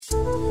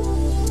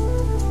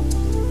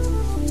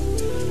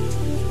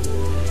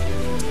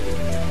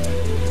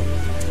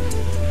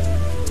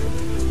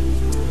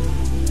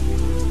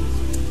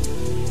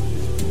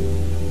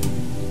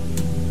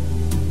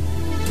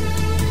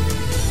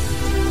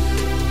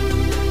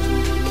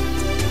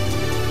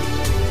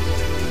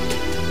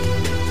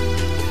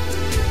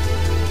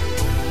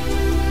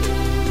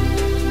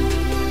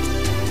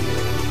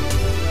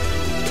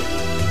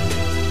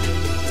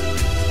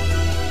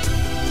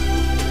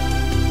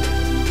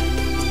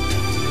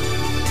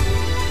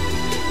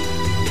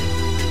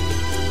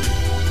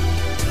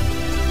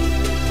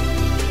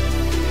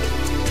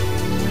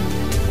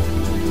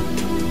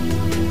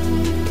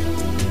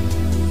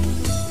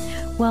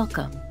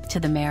to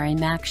the Mary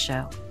Mac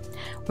Show,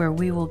 where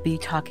we will be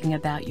talking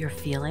about your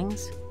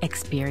feelings,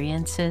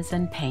 experiences,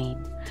 and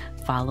pain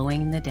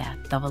following the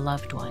death of a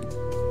loved one.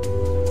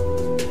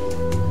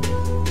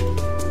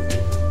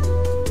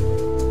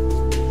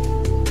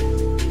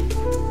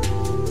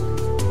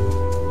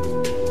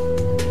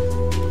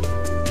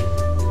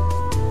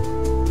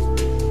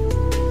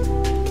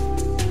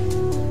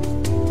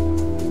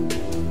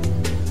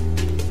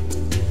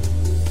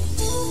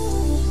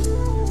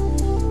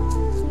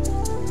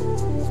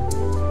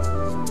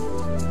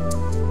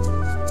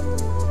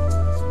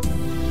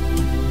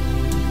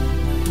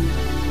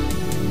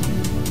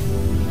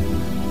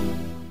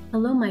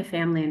 Hello, my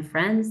family and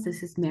friends.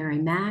 This is Mary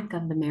Mac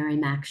of the Mary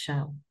Mac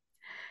Show.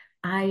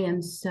 I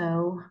am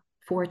so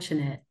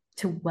fortunate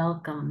to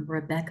welcome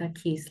Rebecca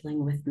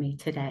Kiessling with me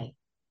today.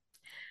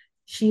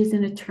 She is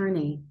an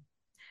attorney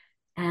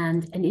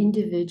and an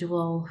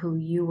individual who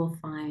you will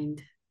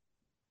find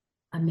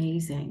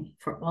amazing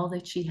for all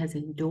that she has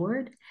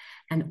endured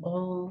and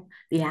all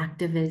the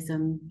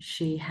activism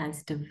she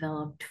has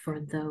developed for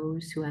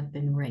those who have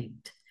been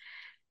raped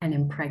and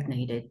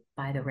impregnated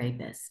by the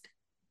rapist.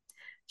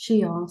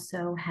 She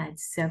also had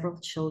several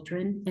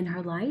children in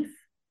her life.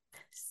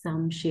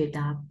 Some she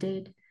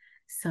adopted,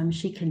 some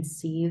she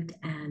conceived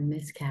and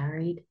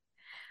miscarried.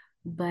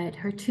 But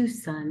her two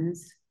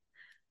sons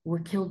were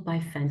killed by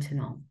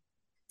fentanyl,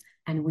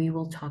 and we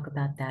will talk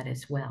about that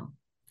as well.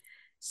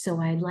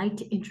 So I'd like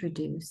to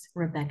introduce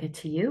Rebecca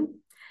to you,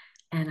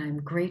 and I'm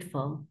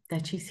grateful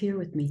that she's here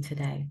with me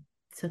today.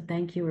 So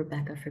thank you,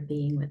 Rebecca, for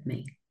being with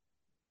me.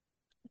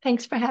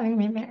 Thanks for having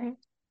me, Mary.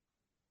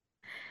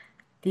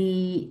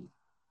 The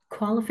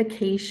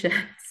qualifications,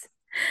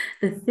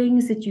 the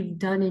things that you've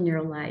done in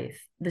your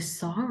life, the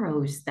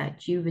sorrows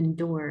that you've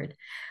endured,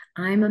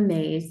 I'm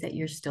amazed that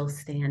you're still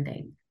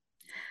standing.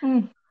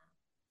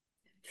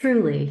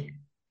 Truly,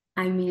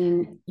 I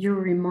mean, you're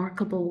a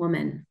remarkable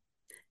woman.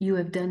 You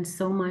have done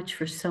so much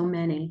for so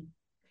many,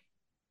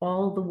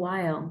 all the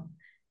while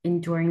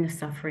enduring the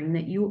suffering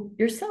that you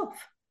yourself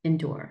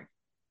endure,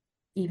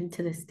 even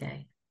to this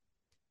day.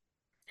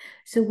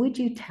 So would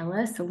you tell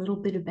us a little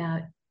bit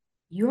about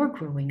your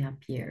growing up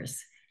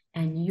years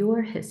and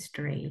your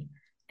history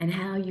and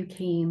how you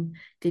came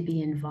to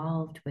be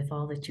involved with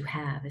all that you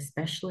have,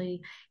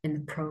 especially in the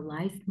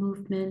pro-life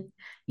movement?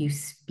 You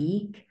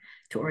speak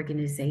to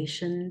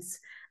organizations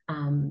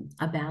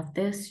about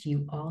this.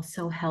 You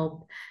also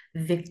help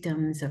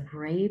victims of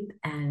rape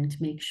and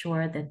make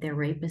sure that their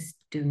rapists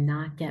do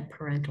not get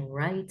parental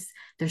rights.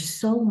 There's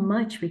so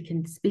much we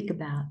can speak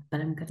about,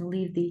 but I'm going to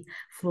leave the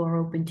floor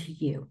open to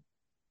you.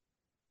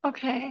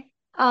 Okay.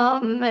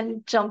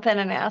 And jump in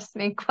and ask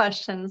me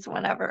questions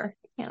whenever,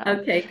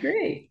 Okay,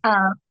 great.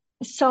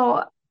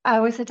 So I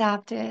was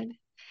adopted,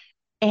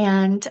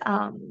 and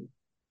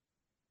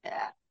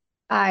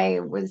I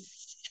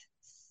was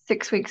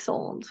 6 weeks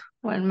old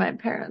when my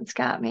parents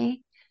got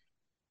me.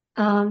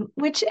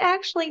 Which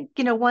actually,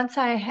 once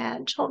I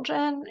had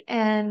children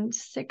and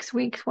 6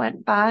 weeks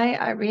went by,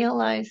 I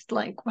realized,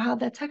 like, wow,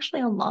 that's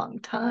actually a long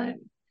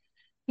time.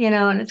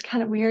 And it's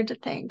kind of weird to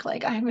think,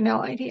 like, I have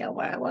no idea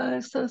where I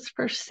was those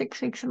first 6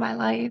 weeks of my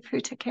life, who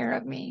took care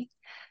of me.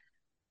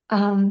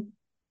 The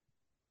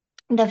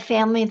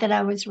family that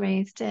I was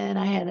raised in,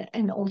 I had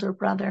an older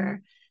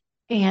brother,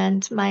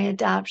 and my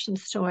adoption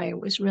story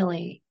was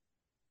really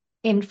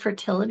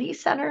infertility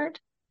centered.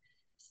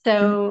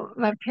 So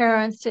my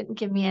parents didn't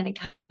give me any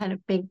kind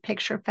of big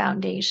picture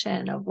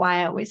foundation of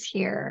why I was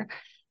here,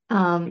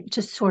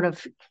 just sort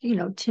of,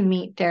 to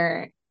meet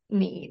their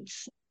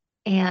needs.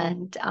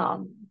 And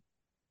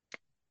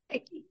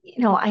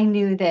I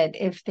knew that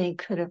if they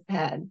could have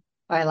had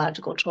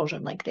biological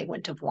children, like, they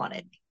wouldn't have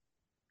wanted me.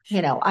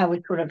 I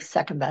was sort of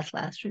second best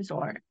last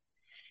resort.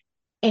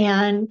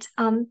 And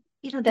that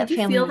Did you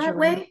family feel was that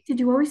really, way? Did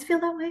you always feel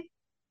that way?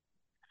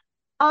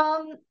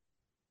 um,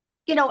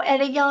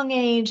 at a young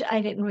age,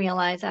 I didn't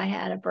realize I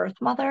had a birth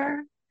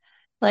mother.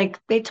 Like,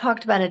 they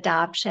talked about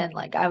adoption,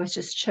 like I was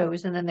just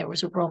chosen and there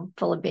was a room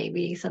full of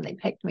babies and they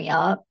picked me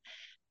up.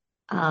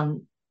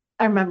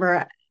 I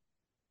remember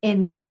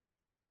in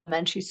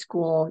elementary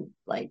school,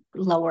 like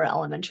lower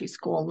elementary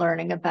school,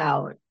 learning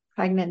about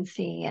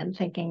pregnancy and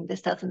thinking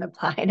this doesn't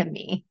apply to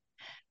me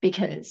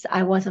because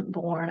I wasn't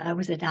born, I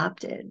was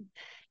adopted.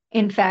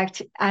 In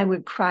fact, I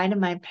would cry to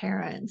my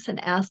parents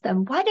and ask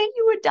them, why didn't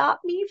you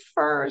adopt me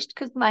first?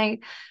 Because my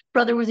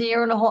brother was a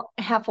year and a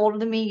half older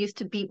than me, used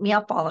to beat me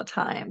up all the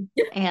time.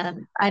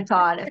 And I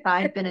thought if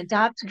I'd been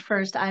adopted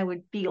first, I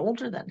would be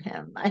older than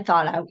him. I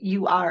thought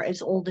you are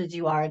as old as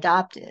you are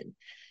adopted,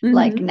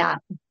 like Mm-hmm.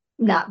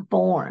 not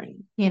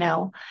born,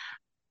 and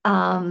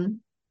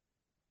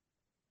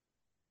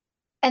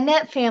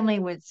that family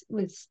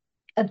was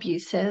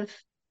abusive.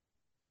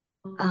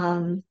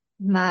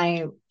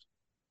 My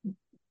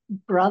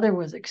brother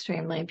was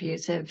extremely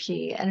abusive.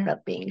 He ended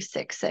up being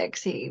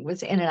 6'6". He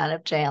was in and out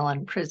of jail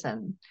and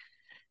prison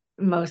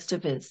most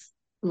of his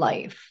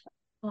life.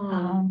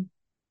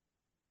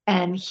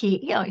 And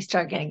he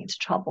started getting into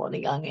trouble at a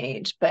young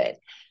age. But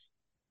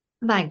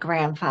My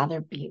grandfather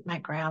beat my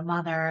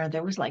grandmother.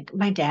 There was like,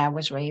 my dad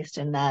was raised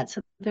in that.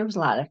 So there was a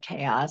lot of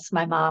chaos.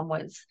 My mom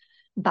was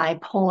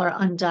bipolar,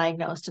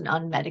 undiagnosed, and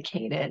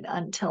unmedicated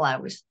until I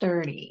was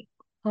 30,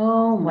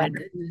 Oh my when,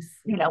 goodness.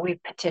 we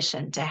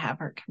petitioned to have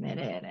her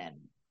committed and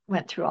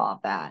went through all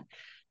of that.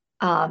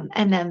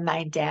 And then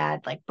my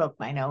dad like broke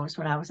my nose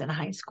when I was in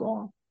high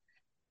school.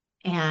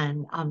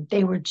 And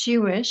they were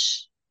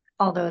Jewish,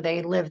 although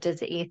they lived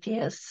as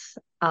atheists.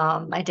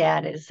 My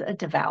dad is a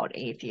devout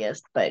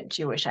atheist, but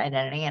Jewish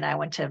identity. And I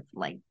went to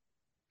like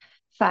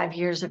 5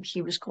 years of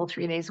Hebrew school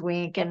 3 days a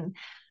week. And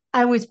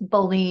I was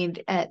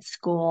bullied at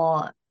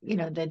school.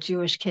 The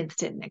Jewish kids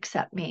didn't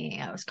accept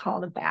me. I was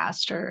called a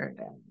bastard.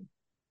 And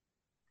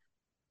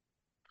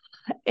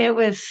it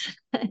was,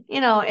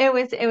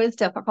 it was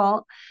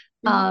difficult.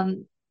 Mhm.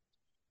 Um,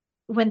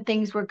 when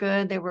things were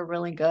good, they were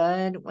really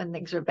good. When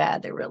things were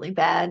bad, they're really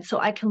bad. So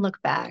I can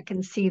look back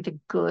and see the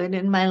good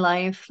in my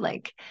life.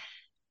 Like,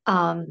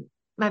 um,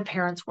 my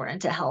parents were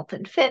into health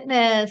and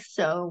fitness,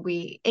 so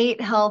we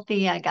ate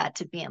healthy. I got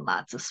to be in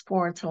lots of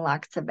sports and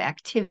lots of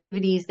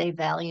activities. They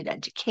valued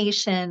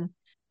education.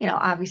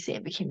 Obviously, I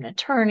became an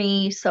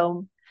attorney.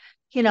 So,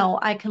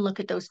 I can look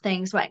at those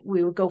things. Like,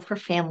 we would go for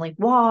family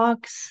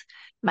walks.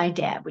 My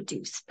dad would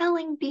do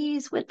spelling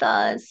bees with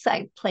us.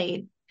 I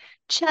played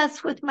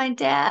chess with my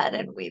dad,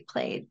 and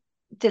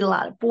did a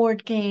lot of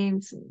board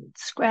games and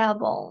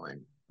Scrabble.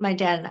 And my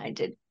dad and I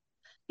did,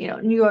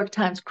 New York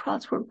Times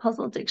crossword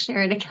puzzle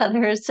dictionary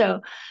together.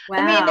 So,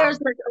 I mean, there's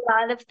Wow. like a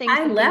lot of things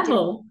High that they did.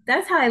 level.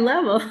 That's high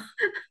level.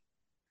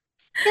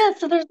 Yeah,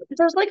 so there's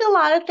like a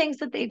lot of things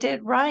that they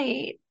did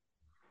right.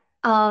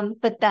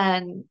 But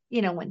then,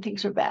 when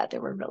things were bad, they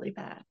were really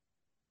bad.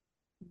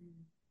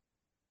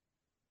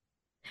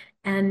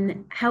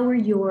 And how were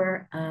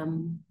your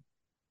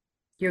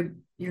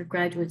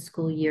graduate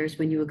school years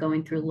when you were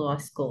going through law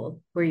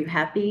school? Were you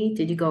happy?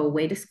 Did you go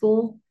away to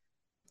school?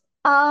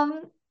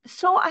 Um,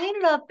 so I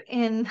ended up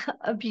in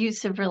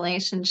abusive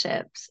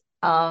relationships.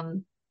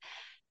 I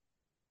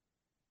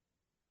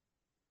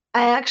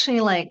actually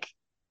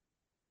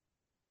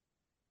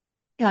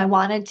I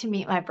wanted to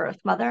meet my birth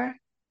mother,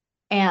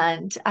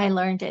 and I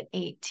learned at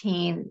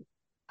 18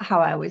 how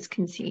I was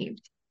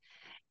conceived.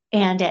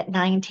 And at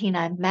 19,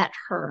 I met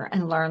her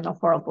and learned the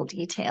horrible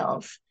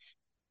details.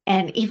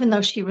 And even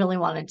though she really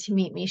wanted to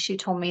meet me, she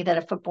told me that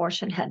if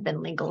abortion had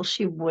been legal,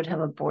 she would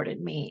have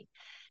aborted me.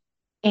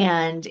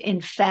 And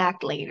in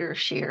fact,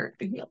 years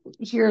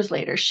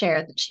later,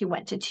 shared that she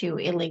went to two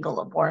illegal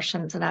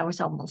abortions and I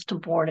was almost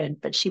aborted,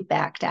 but she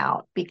backed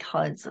out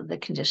because of the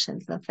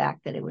conditions and the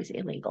fact that it was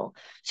illegal.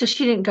 So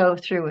she didn't go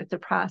through with the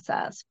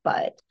process,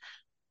 but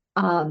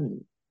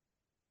um,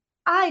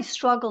 I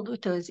struggled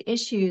with those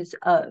issues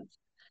of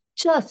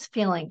just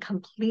feeling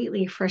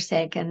completely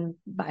forsaken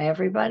by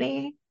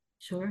everybody.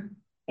 Sure.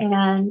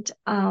 And,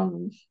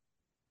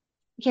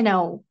 you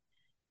know,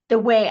 the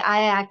way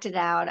I acted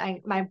out,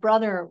 my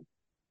brother,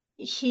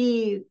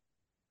 he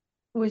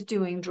was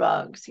doing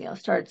drugs,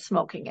 started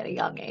smoking at a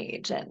young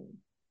age. And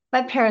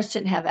my parents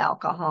didn't have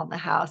alcohol in the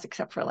house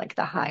except for like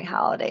the high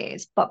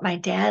holidays. But my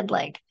dad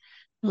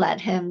let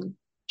him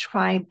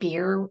try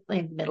beer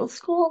in middle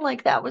school.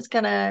 Like that was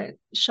gonna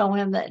show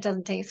him that it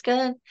doesn't taste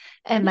good.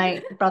 And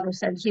my brother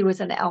said he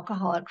was an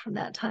alcoholic from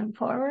that time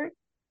forward.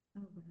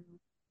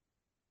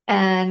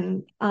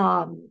 And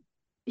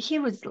he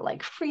was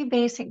like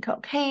freebasing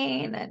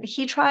cocaine, and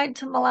he tried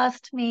to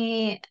molest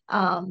me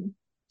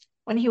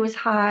when he was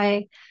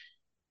high.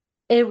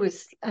 It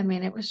was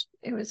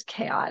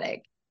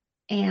chaotic.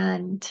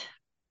 And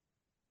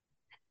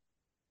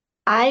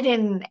I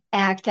didn't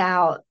act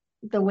out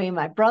the way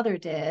my brother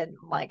did.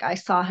 Like, I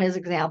saw his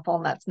example,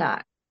 and that's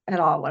not at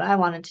all what I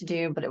wanted to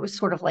do, but it was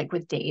sort of like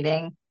with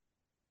dating,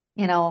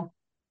 you know,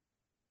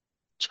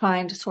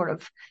 trying to sort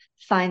of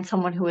find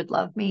someone who would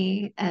love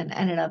me, and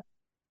ended up,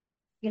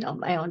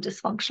 my own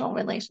dysfunctional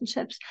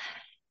relationships.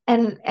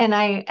 And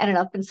I ended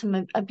up in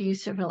some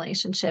abusive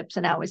relationships,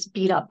 and I was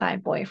beat up by a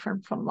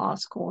boyfriend from law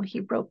school.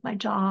 He broke my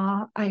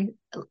jaw. I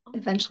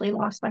eventually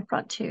lost my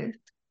front tooth.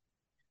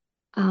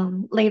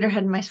 Later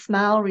had my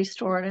smile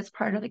restored as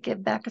part of the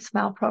Give Back a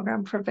Smile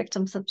program for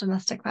victims of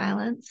domestic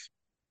violence.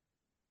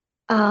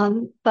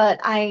 But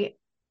I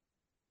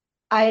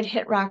had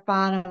hit rock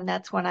bottom.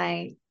 That's when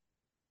I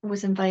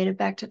was invited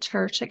back to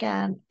church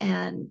again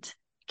and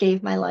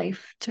gave my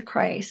life to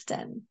Christ.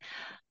 And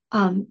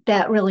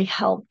that really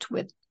helped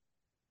with,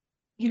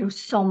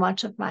 so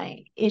much of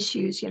my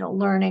issues,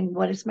 learning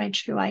what is my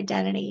true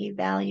identity,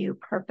 value,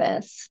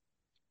 purpose,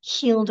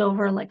 healed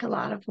over like a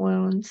lot of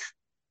wounds.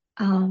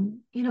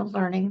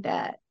 Learning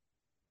that,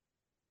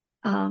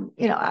 I'm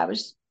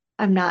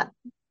not,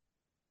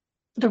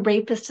 the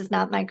rapist is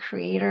not my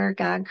creator.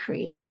 God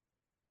created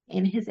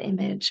in his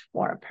image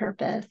for a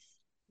purpose,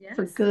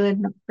 for Yes. good,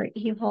 not for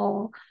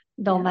evil.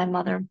 Though Yeah. my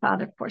mother and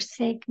father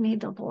forsake me,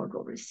 the Lord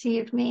will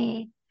receive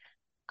me.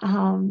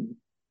 Um,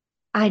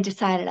 I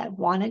decided I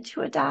wanted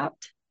to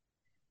adopt.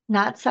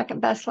 not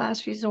second best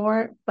last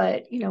resort,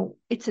 but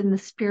it's in the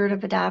spirit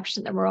of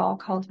adoption that we're all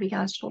called to be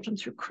God's children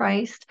through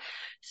Christ.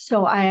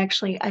 So I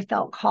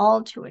felt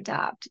called to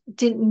adopt.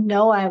 Didn't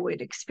know I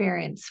would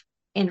experience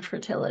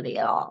infertility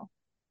at all.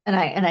 And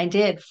I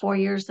did 4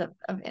 years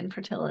of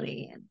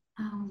infertility, and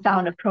Oh,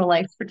 found a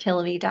pro-life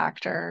fertility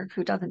doctor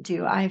who doesn't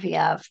do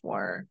IVF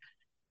or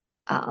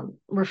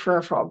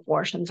refer for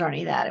abortions or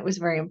any of that. It was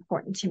very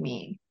important to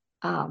me,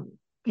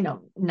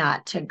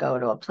 not to go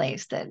to a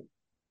place that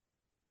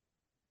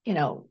you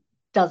know,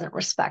 doesn't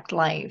respect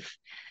life.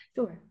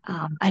 sure.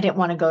 I didn't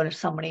want to go to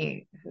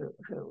somebody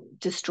who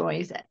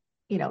destroys it,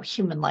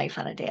 human life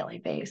on a daily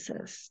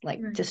basis, like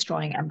Right.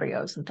 destroying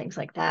embryos and things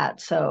like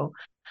that. So,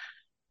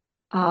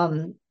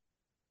 um,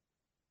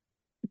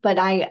 but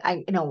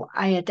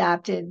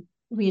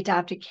we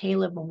adopted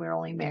Caleb when we were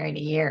only married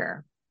a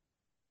year.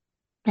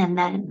 And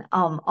then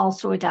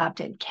also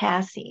adopted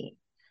Cassie.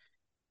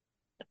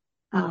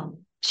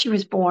 She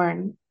was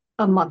born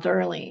a month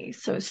early,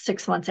 so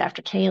 6 months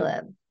after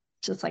Caleb,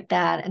 just like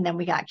that. And then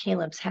we got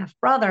Caleb's half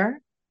brother,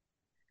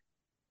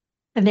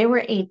 and they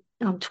were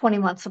 20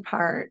 months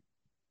apart.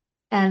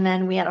 And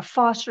then we had a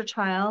foster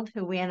child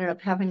who we ended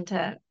up having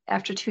to,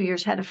 after 2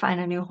 years, had to find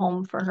a new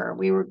home for her.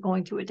 We were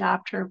going to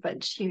adopt her,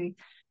 but she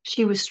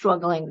was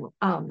struggling,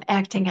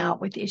 acting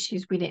out with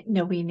issues. We didn't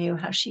know we knew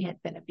how she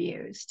had been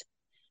abused.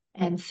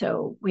 And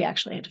so we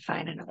actually had to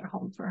find another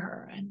home for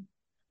her.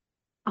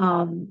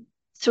 And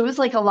so it was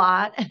like a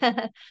lot.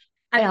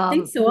 I would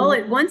think um, so. All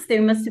at once, they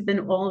must have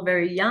been all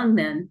very young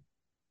then.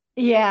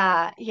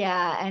 yeah,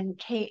 yeah. And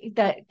Kate,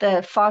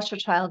 the foster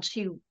child,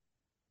 she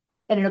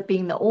ended up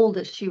being the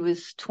oldest. She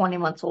was 20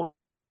 months old.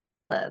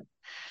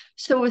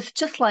 So it was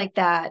just like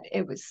that.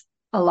 It was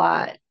a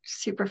lot,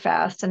 super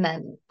fast. And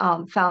then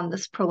found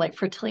this pro-life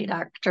fertility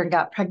doctor and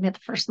got pregnant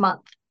the first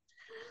month.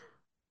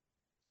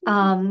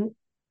 Um,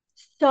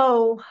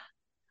 so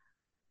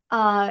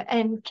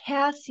and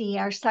Cassie,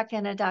 our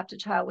second adopted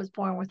child, was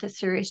born with a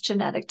serious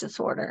genetic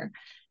disorder.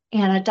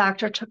 And a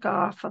doctor took her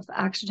off of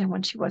oxygen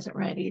when she wasn't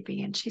ready to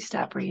be, and she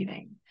stopped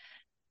breathing.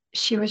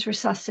 She was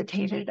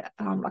resuscitated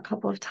a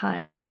couple of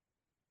times,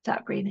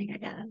 stopped breathing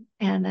again.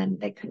 And then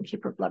they couldn't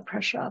keep her blood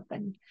pressure up.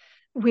 And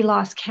we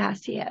lost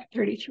Cassie at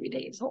 33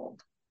 days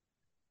old.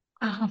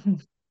 Um,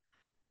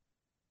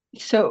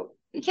 so,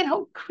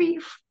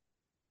 grief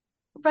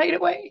right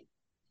away.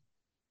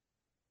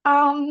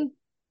 Um,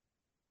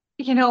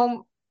 you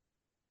know,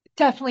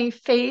 definitely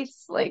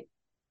faith, like,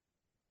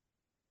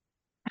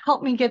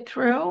 helped me get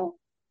through.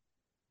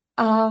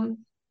 Um,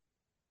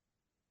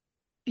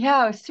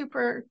 yeah, it was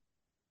super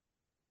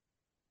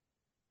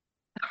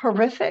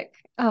horrific.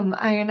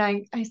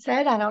 I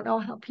said I don't know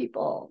how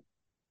people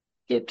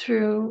get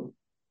through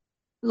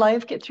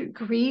life, get through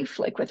grief,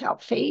 like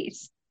without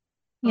faith.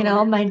 Oh,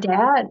 that's My right.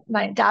 dad,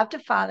 my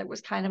adoptive father,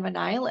 was kind of a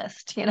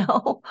nihilist.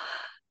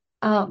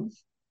 Um,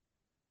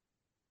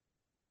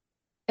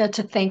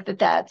 to think that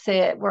that's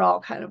it, we're all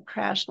kind of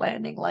crash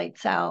landing,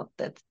 lights out,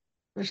 that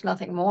there's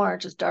nothing more,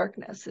 just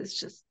darkness. It's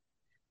just,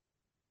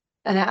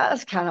 and that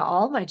was kind of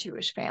all my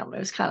Jewish family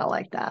was kind of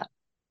like that.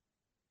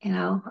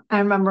 I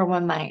remember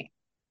when my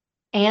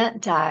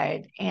aunt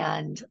died,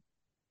 and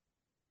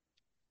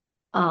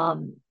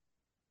um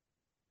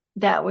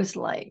that was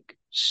like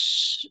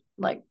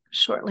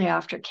shortly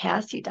after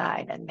Cassie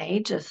died, and they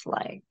just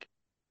like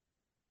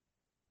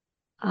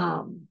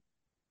um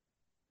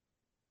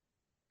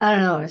I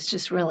don't know, it's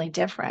just really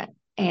different.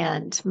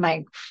 And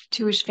my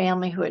Jewish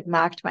family, who had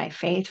mocked my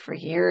faith for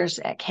years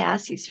at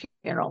Cassie's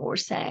funeral, were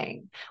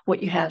saying,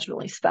 what you have is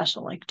really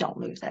special, like don't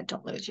lose that,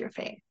 don't lose your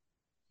faith.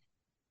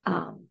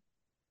 um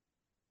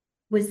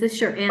Was this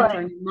your aunt but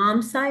on your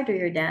mom's side or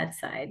your dad's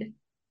side?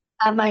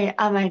 on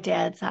my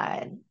dad's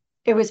side,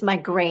 it was my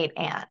great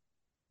aunt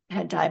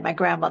had died, my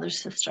grandmother's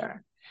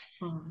sister.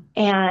 Oh,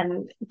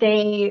 And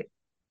they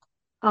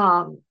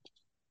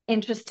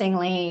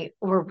interestingly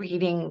were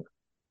reading,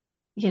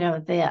 you know,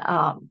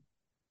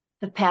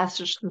 the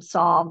passage from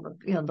Psalm of,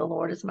 the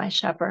Lord is my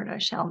shepherd, I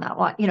shall not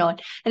want,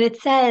 and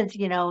it says,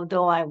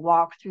 though I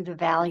walk through the the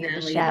valley of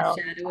the valley of the shadow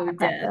shadow of of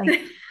death.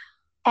 death,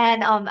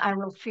 and I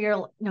will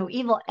fear no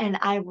evil, and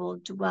I will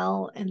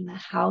dwell in the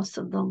house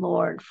of the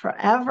Lord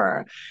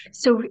forever.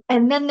 So,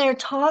 and then they're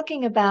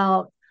talking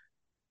about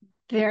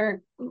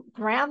their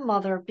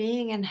grandmother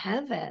being in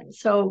heaven.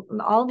 So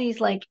all these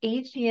like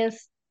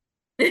atheist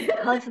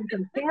cousins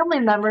and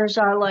family members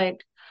are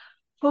like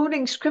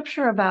quoting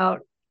scripture about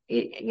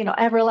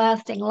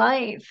everlasting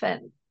life,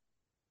 and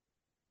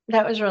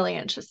that was really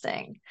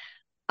interesting.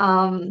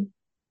 um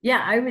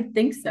Yeah, I would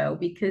think so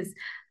because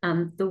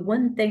the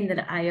one thing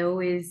that I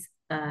always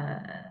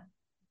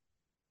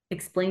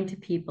explain to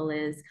people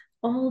is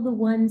all the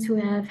ones who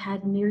have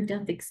had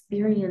near-death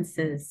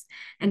experiences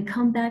and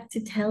come back to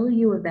tell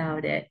you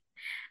about it.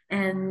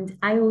 And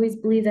I always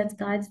believe that's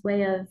God's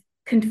way of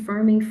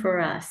confirming for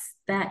us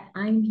that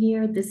I'm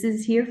here. This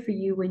is here for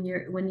you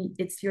when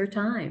it's your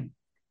time.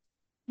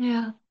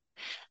 yeah,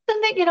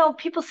 Then they,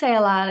 people say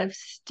a lot of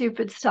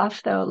stupid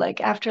stuff though,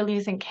 like after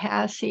losing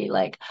Cassie,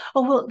 like,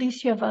 oh well, at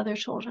least you have other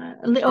children,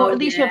 or Oh at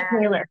least you have yeah.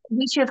 Caleb. At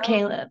least you have Oh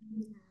Caleb.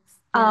 yes.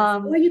 Yes. Or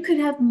Um, you could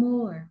have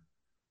more.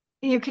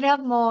 you could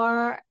have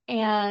more,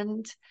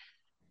 and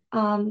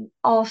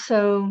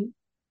also,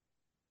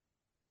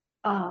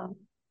 um,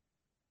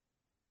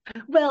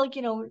 well,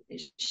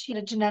 she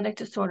had a genetic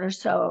disorder,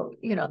 so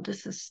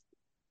this is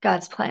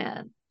God's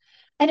plan.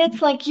 And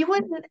it's like you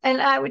wouldn't,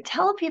 and I would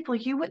tell people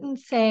you wouldn't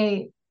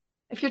say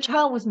if your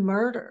child was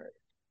murdered,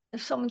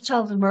 if someone's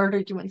child was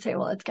murdered, you wouldn't say,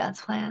 well, it's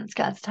God's plan, it's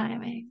God's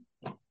timing,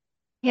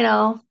 you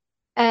know?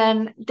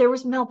 And there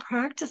was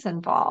malpractice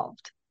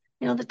involved.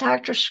 The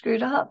doctor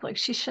screwed up, like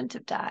she shouldn't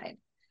have died.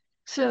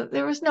 So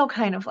there was no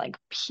kind of like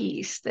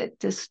peace that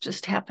this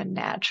just happened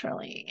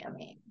naturally. I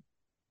mean,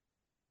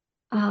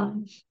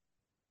 um,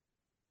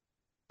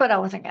 but I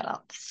wasn't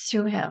gonna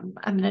sue him.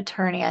 I'm an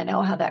attorney. I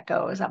know how that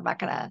goes. I'm not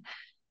gonna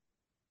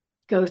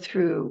go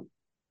through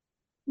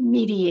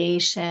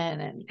mediation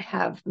and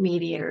have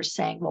mediators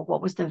saying, well,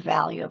 what was the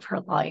value of her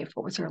life?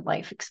 What was her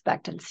life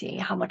expectancy?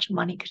 How much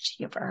money could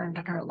she have earned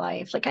in her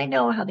life? Like, I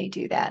know how they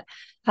do that,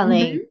 how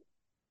they,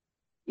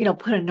 Hmm.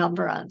 put a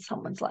number on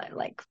someone's life.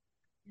 Like,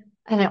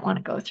 I didn't want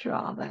to go through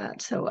all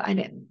that. So I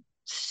didn't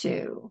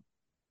sue.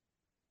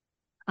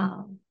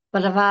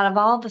 But out of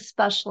all the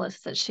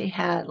specialists that she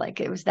had, like,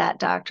 it was that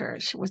doctor.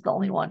 She was the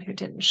only one who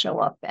didn't show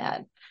up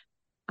at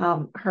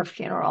her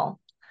funeral.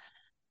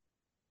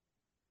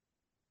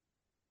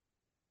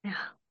 Yeah.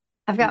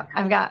 I've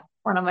got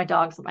one of my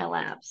dogs in my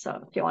lap,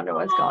 so if you wonder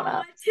what's going Oh,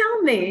 on.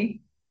 tell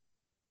me.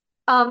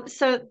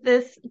 So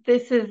this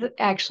is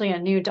actually a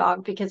new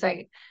dog because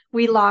I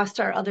we lost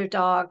our other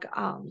dog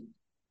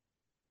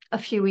a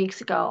few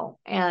weeks ago,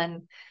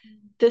 and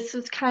this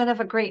was kind of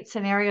a great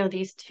scenario.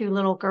 These two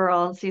little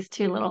girls, these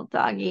two little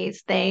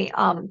doggies, they're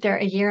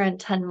a year and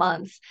 10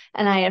 months,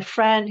 and I had a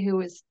friend who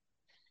was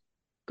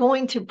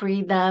going to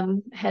breed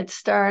them, had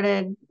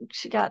started,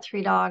 she got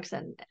three dogs,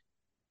 and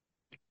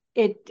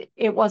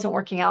it wasn't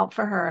working out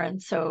for her,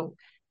 and so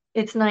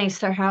it's nice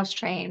they're house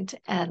trained,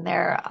 and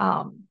they're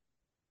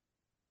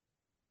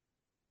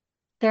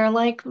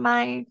like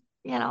my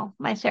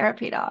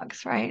therapy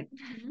dogs, right?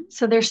 Mhm.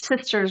 So they're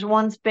sisters.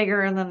 One's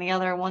bigger than the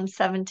other. One's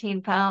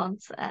 17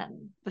 pounds,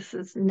 and this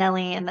is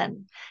Nellie, and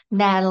then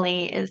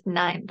Natalie is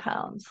 9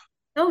 pounds.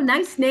 Oh,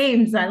 nice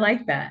names. I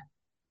like that.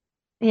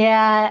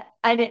 Yeah,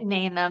 I didn't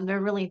name them.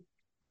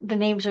 The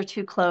names are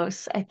too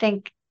close. I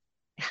think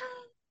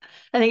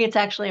it's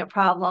actually a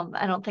problem.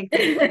 I don't think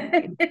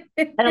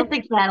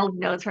Natalie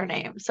knows her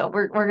name, so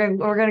we're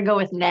gonna go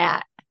with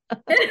Nat.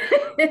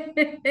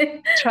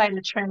 Try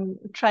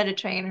to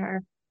train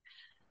her.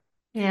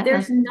 Yeah,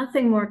 There's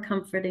nothing more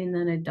comforting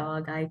than a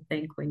dog, I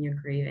think, when you're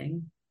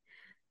grieving.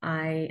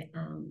 I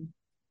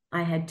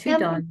I had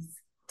yeah,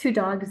 two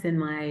dogs in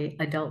my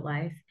adult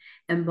life,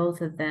 and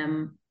both of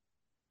them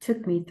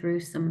took me through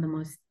some of the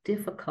most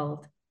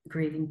difficult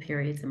grieving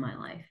periods in my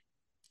life.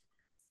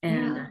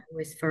 And I yeah,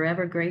 was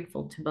forever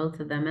grateful to both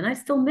of them, and I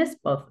still miss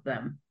both of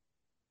them.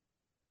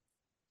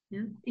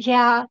 Yeah.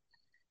 yeah.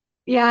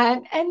 Yeah,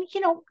 and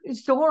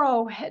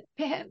Zorro had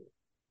been,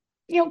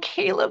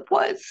 Caleb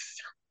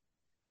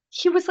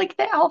he was like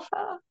the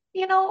alpha,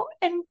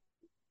 and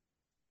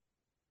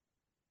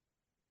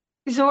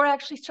Zorro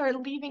actually started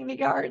leaving the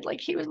yard,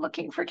 like he was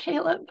looking for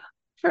Caleb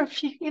for a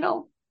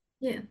few,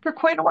 Yeah. for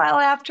quite a while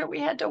after we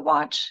had to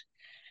watch.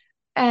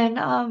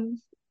 And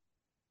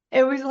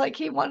it was like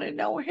he wanted to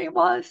know where he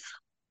was.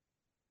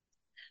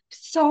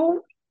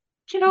 So,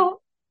 you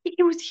know,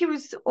 he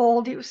was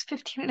old, he was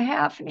 15 and a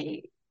half, and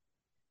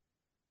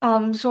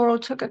Zorro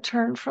took a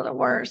turn for the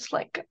worse,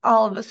 like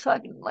all of a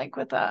sudden, like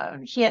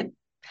he had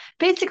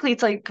basically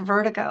it's like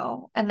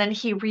vertigo, and then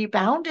he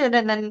rebounded,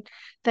 and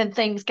then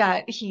things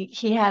got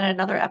he had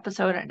another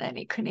episode, and then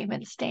he couldn't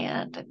even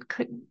stand and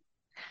couldn't,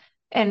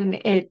 and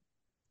it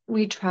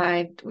we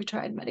tried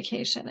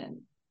medication,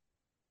 and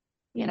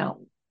you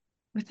know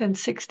within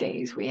 6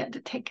 days we had to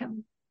take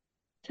him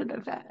to the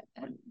vet.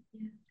 And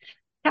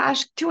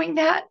gosh, doing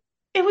that,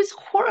 it was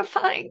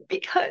horrifying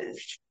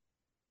because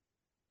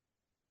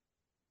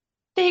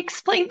they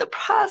explained the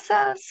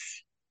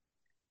process,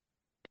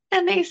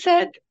 and they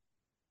said,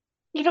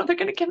 they're going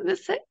to give him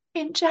this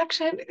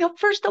injection.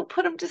 First they'll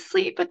put him to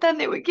sleep, but then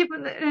they would give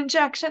him an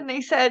injection.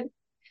 They said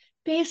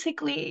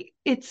basically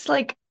it's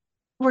like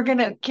we're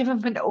gonna give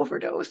him an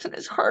overdose and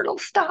his heart will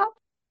stop.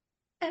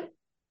 And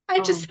I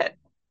just Oh, said,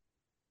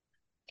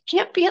 I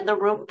can't be in the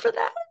room for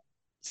that.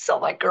 So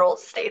my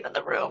girls stayed in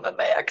the room and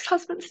my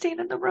ex-husband stayed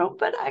in the room,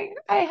 but I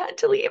had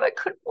to leave. I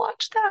couldn't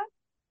watch that.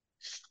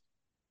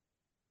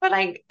 But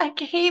I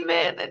came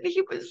in and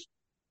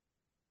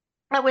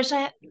I wish I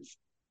had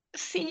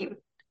seen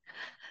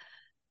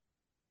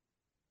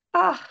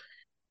ah,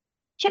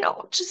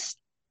 just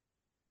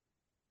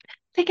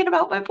thinking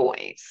about my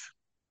boys.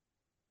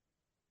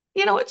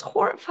 It's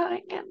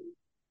horrifying,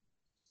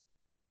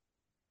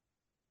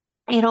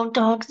 and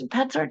dogs and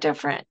pets are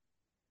different.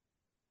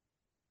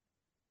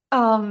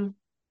 Um,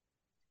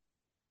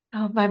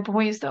 my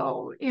boys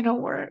though,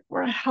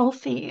 were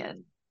healthy,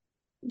 and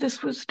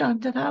this was done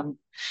to them.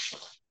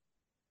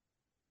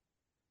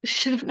 It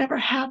should have never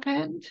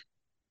happened.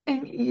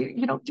 And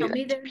you don't do Tell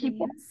me that to their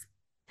people. names.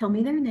 Tell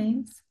me their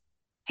names.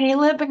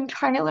 Caleb and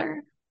Kyler,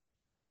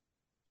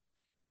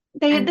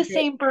 they had the And they,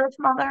 same birth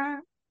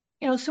mother.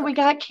 So we okay.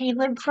 got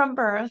Caleb from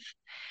birth,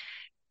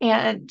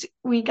 and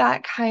we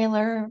got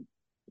Kyler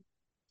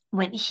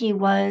when he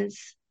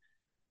was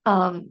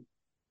um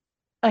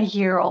a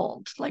year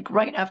old, like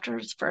right after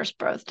his first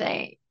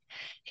birthday.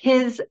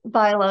 His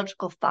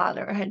biological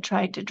father had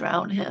tried to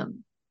drown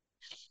him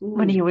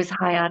when he Ooh, was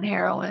high on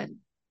heroin.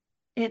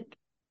 It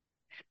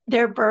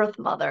Their birth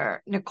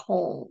mother,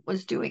 Nicole,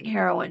 was doing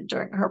heroin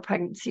during her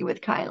pregnancy with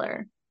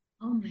Kyler.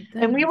 oh my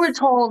And we were goodness.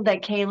 told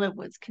that Caleb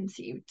was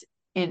conceived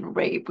in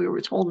rape. We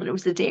were told that it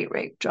was a date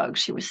rape drug.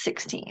 She was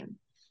 16.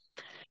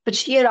 But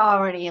she had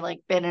already like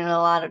been in a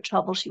lot of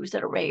trouble. She was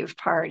at a rave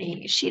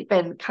party. She'd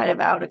been kind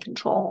of out of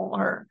control.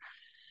 Her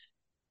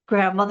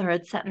grandmother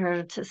had sent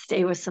her to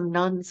stay with some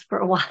nuns for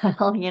a while,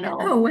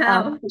 Oh,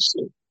 wow.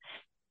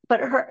 but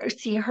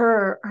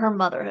her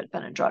mother had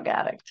been a drug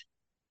addict.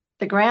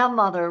 The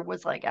grandmother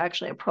was like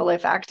actually a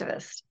pro-life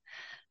activist.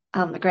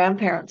 The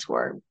grandparents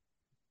were,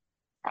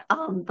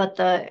 but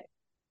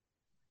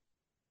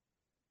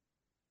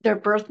their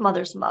birth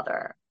mother's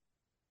mother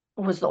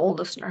was the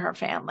oldest in her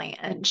family,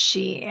 and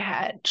she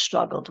had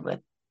struggled with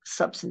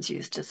substance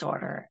use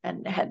disorder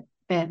and had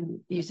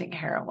been using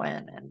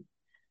heroin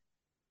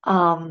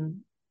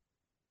um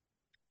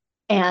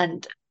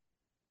and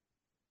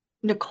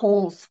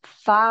Nicole's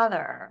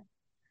father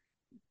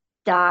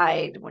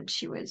died when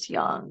she was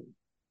young.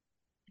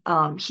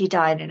 He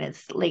died in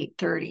his late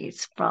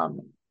 30s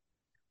from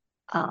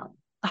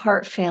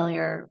heart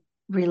failure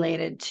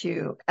related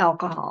to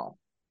alcohol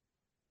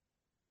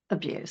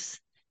abuse.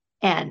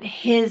 And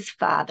his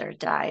father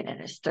died in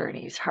his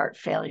 30s, heart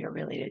failure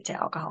related to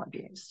alcohol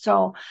abuse.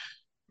 So,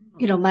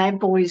 Oh, my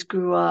boys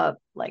grew up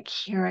like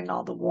hearing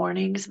all the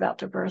warnings about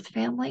their birth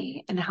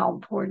family and how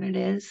important it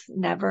is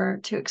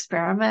never to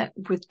experiment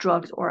with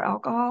drugs or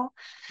alcohol.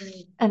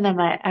 right. And then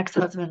my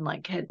ex-husband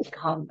like had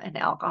become an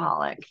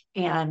alcoholic,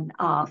 and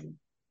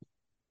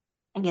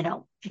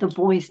the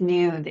boys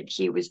knew that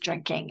he was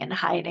drinking and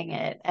hiding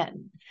it,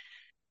 and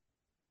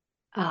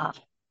uh,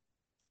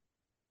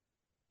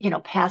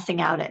 passing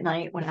out at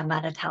night when I'm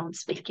out of town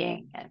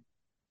speaking.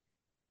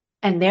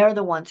 And they're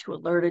the ones who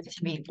alerted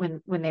to me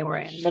when they were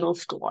in middle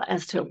school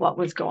as to what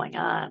was going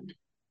on.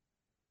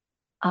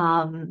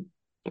 Um,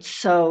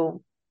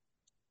 so,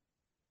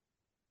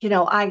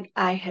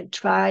 I had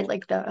tried,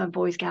 like, the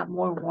boys got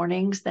more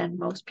warnings than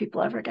most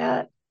people ever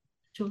get.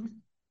 Sure.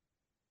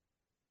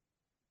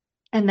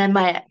 And then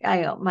I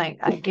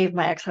gave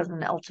my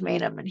ex-husband an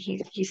ultimatum, and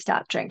he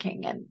stopped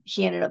drinking, and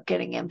he ended up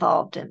getting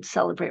involved in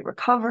Celebrate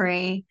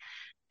Recovery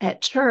at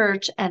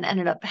church and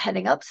ended up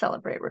heading up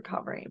Celebrate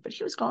Recovery. But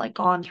he was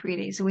gone 3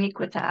 days a week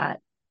with that.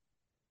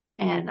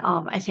 And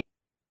I think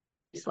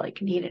he's like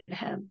needed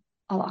him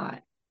a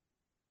lot.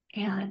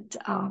 And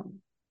I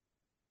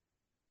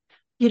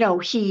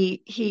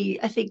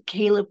think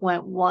Caleb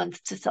went once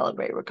to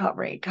Celebrate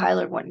Recovery.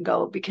 Kyler wouldn't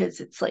go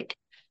because it's like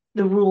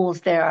the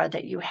rules there are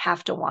that you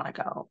have to want to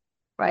go,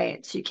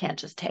 right? So you can't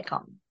just take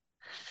them.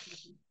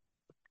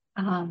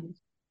 Um,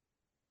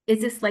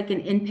 Is this like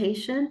an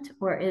inpatient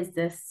or is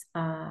this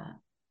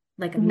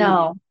like a meeting?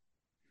 no,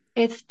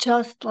 it's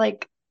just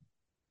like,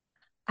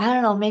 I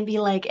don't know, maybe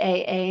like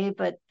AA,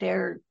 but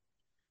they're,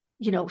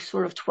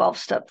 sort of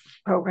 12-step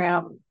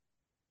program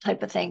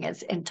type of thing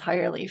is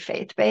entirely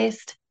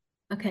faith-based.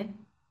 Okay.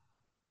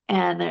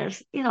 And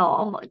there's,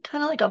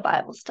 kind of like a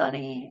Bible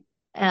study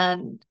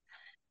and,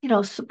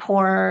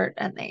 support,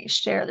 and they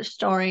share their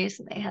stories,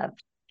 and they have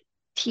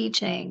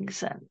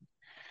teachings, and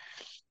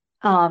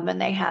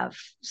they have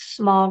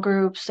small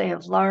groups, they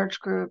have large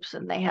groups,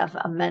 and they have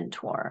a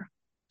mentor.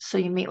 So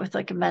you meet with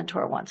like a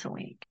mentor once a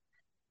week,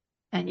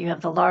 and you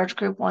have the large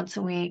group once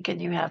a week,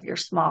 and you have your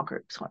small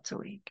groups once a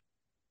week.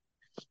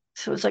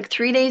 So it's like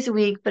 3 days a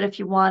week, but if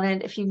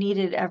you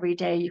needed every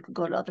day, you could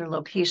go to other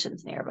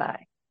locations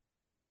nearby.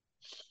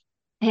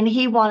 And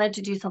he wanted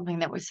to do something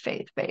that was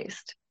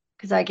faith-based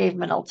because I gave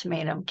him an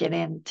ultimatum, get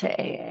into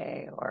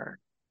AA, or,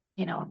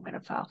 I'm going to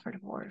file for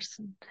divorce.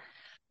 And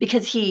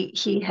because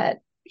he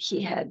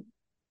had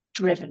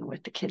driven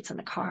with the kids in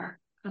the car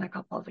on a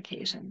couple of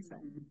occasions.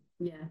 Mhm.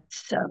 Yeah.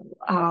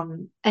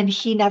 So, and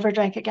he never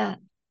drank again.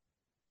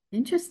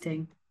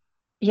 Interesting.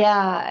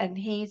 Yeah. And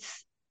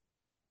he's,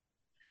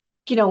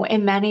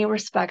 in many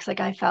respects,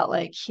 like I felt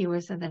like he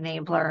was an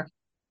enabler.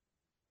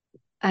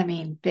 I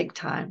mean, big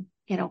time,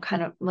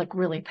 kind of like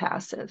really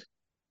passive,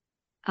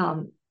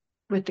 um,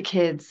 with the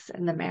kids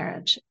and the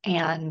marriage.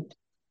 And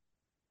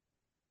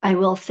I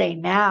will say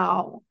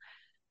now,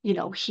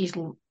 he's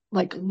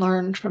like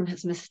learned from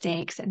his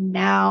mistakes, and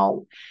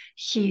now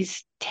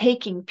he's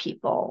taking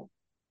people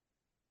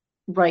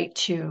right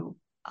to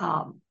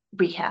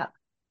rehab.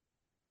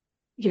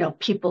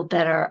 People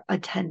that are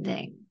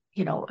attending,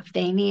 if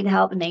they need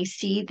help and they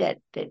see that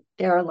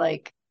they're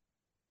like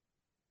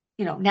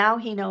now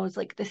he knows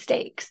like the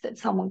stakes that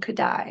someone could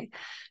die.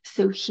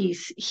 So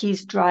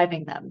he's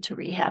driving them to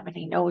rehab and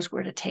he knows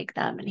where to take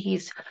them.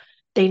 And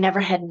they never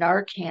had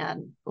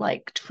Narcan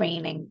like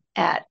training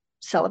at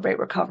Celebrate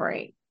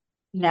Recovery.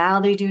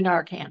 Now they do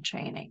Narcan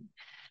training.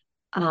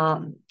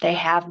 They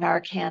have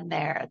Narcan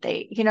there.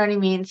 You know what I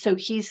mean? So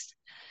he's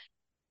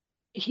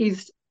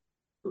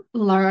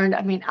learned.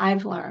 I mean,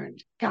 I've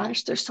learned,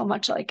 gosh, there's so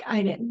much like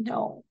I didn't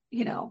know.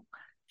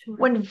 Sure.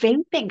 When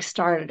vaping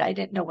started, I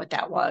didn't know what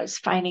that was.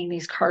 Finding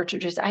these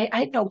cartridges, I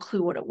had no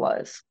clue what it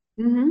was.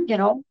 Mm-hmm. You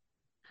know,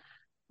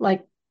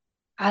 like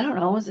I don't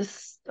know, is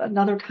this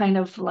another kind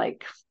of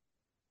like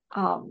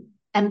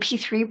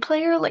MP3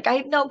 player? Like I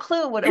had no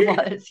clue what it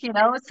was.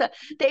 So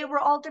they were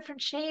all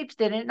different shapes.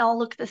 They didn't all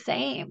look the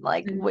same.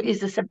 Like, Mm-hmm. is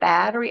this a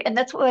battery? And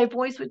that's what my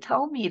voice would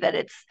tell me that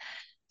it's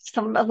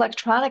some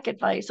electronic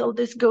advice. Oh,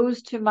 this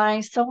goes to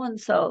my so and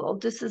so. Oh,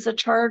 this is a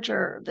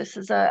charger. This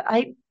is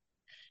I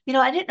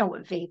didn't know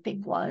what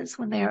vaping was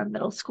when they were in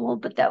middle school,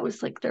 but that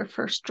was like their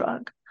first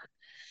drug.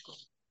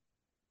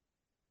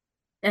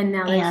 And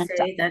now they And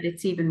say that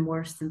it's even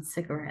worse than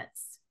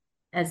cigarettes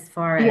as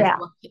far as yeah.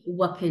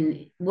 what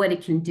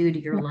it can do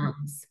to your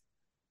lungs.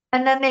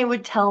 And then they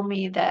would tell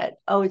me that,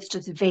 oh, it's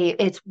just vape,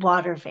 it's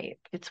water vape,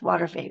 it's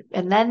water vape.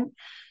 And then,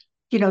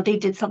 they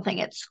did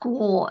something at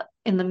school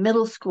in the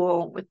middle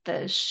school with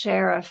the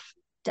sheriff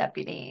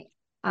deputy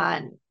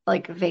on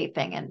like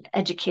vaping and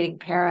educating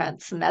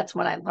parents. And that's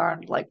when I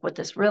learned like what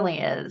this really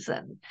is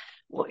and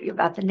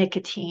about the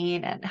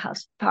nicotine and how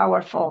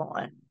powerful.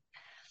 And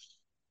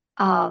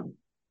um,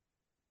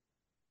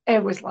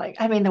 it was like,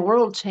 I mean, the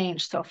world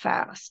changed so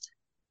fast,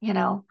 you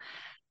know.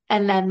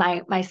 And then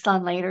my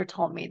son later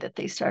told me that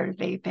they started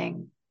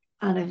vaping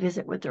on a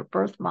visit with their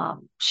birth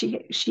mom.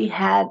 She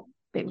had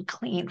been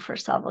clean for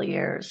several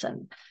years,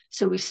 and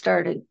so we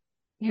started,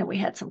 we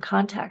had some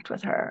contact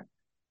with her,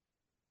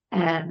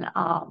 and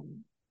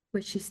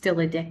Was she still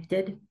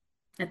addicted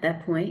at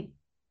that point?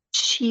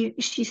 she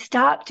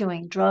stopped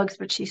doing drugs,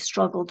 but she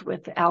struggled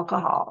with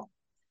alcohol.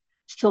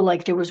 So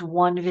like there was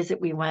one visit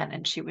we went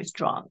and she was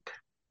drunk,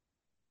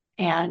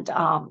 and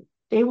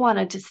they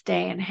wanted to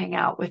stay and hang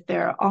out with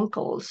their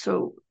uncles.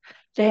 So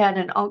they had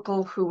an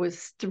uncle who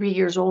was 3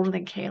 years older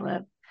than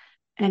Caleb,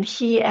 and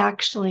he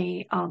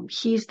actually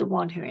he's the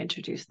one who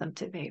introduced them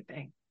to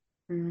vaping.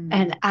 And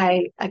Mm.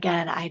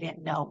 I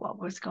didn't know what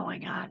was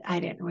going on. I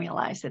didn't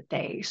realize that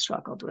they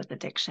struggled with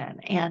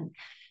addiction. And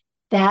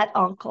that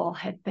uncle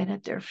had been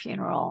at their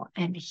funeral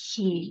and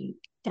he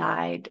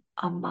died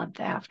a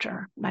month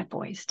after my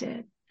boys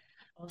did.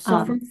 Also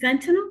Um, from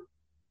fentanyl?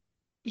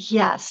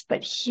 Yes,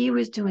 but he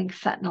was doing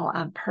fentanyl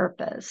on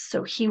purpose.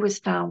 So he was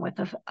found with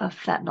a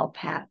fentanyl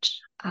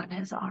patch on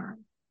his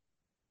arm.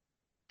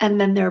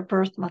 And then their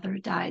birth mother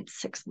died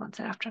 6 months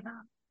after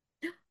that.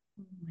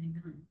 Oh my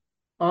God.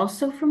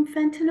 Also from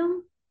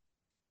fentanyl?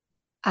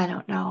 I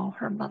don't know.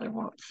 Her mother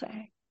won't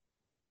say.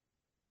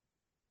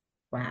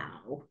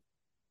 Wow.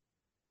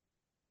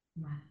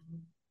 Wow.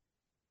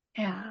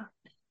 Yeah.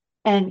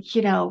 And,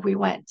 we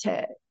went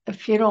to a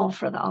funeral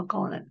for the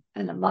uncle,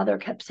 and the mother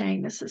kept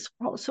saying, this is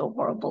so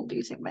horrible,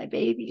 losing my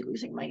baby,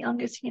 losing my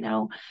youngest.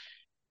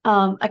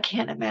 I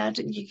can't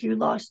imagine you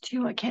lost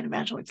two. I can't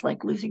imagine what it's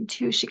like losing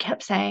two. She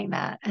kept saying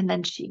that. And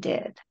then she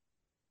did,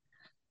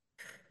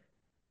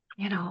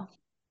 you know.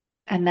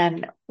 And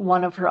then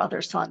one of her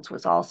other sons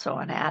was also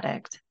an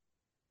addict.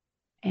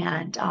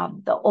 And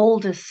the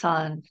oldest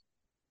son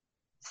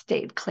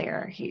stayed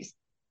clear. He's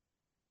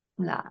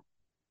not.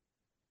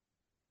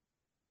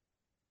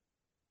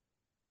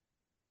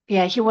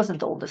 Yeah, he wasn't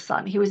the oldest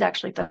son. He was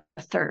actually the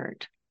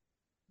third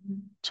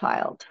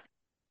child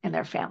in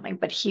their family,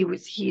 but he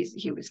was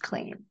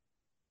clean.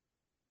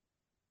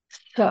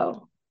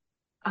 So,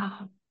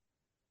 um,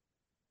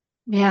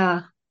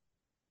 yeah,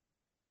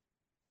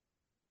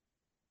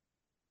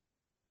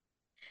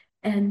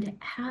 And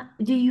how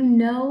do you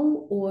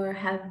know or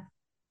have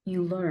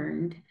you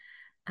learned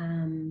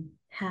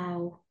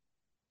how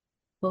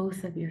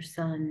both of your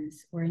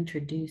sons were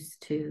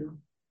introduced to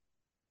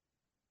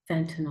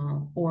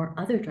fentanyl or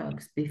other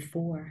drugs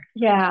before?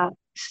 yeah.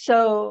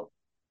 So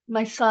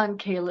my son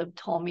Caleb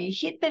told me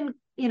he'd been,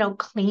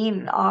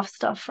 clean off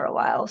stuff for a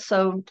while.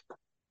 So,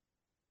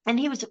 and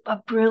he was a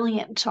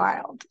brilliant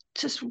child,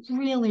 just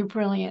really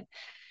brilliant.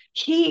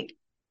 He,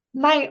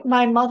 my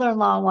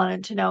mother-in-law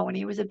wanted to know when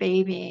he was a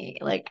baby,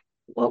 like,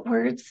 what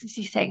words is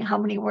he saying? How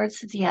many words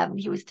does he have? And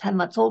he was 10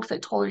 months old because I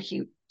told her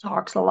he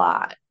talks a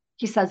lot.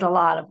 He says a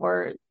lot of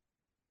words.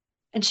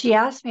 And she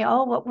asked me,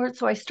 oh, what words?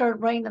 So I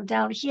started writing them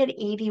down. He had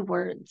 80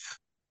 words,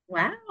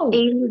 Wow.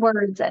 80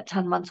 words at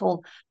 10 months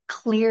old,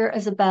 clear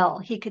as a bell.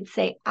 He could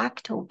say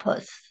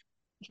octopus,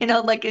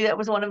 like that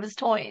was one of his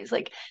toys.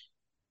 Like,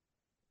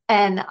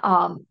 and,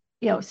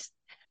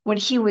 when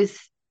he was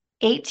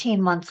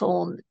 18 months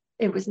old,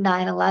 it was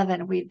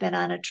 9/11. We'd been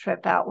on a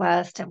trip out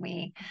west and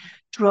we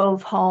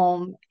drove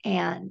home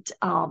and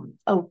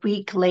a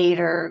week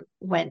later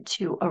went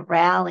to a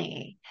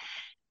rally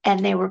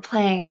and they were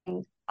playing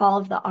all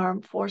of the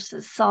armed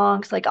forces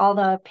songs, like all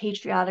the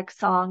patriotic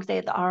songs. They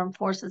had the armed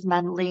forces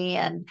medley,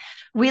 and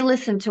we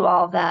listened to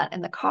all of that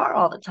in the car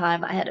all the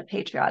time. I had a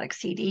patriotic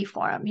CD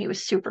for him. He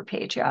was super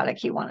patriotic.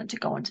 He wanted to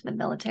go into the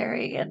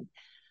military, and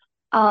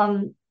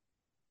um,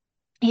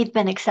 he'd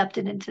been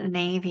accepted into the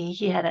Navy.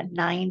 He had a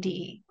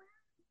 90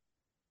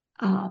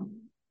 um,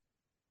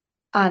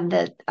 on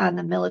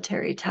the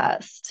military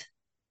test,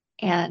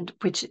 and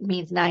which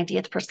means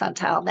 90th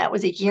percentile. And that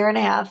was a year and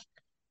a half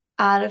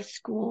out of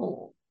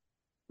school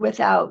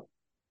without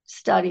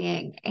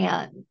studying,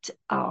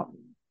 um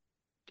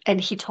and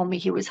he told me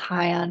he was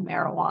high on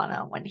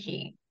marijuana when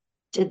he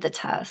did the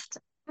test,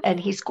 and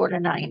he scored a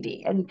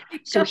 90. And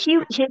so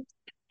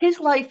his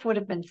life would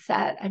have been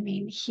set. I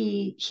mean,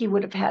 he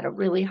would have had a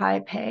really high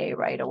pay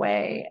right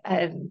away,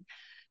 and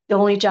the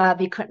only job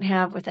he couldn't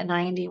have with a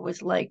 90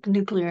 was like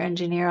nuclear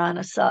engineer on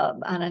a sub,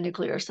 on a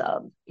nuclear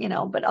sub,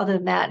 but other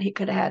than that, he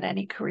could have had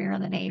any career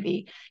in the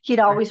Navy. He'd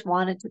always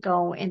wanted to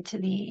go into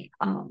the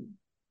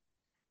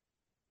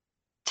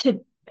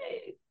to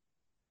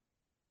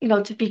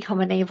to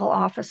become a naval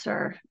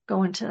officer,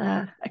 go into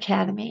the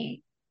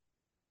academy.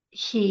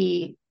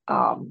 He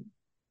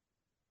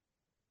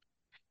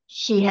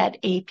had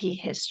AP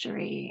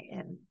history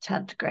in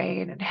 10th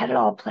grade and had it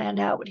all planned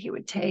out what he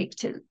would take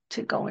to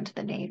go into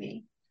the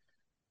Navy.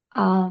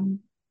 Um,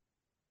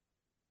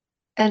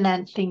 and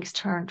then things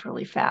turned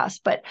really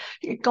fast. But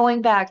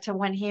going back to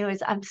when he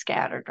was, I'm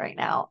scattered right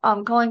now.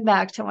 Going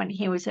back to when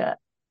he was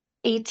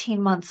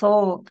 18 months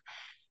old,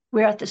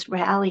 we were at this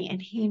rally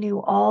and he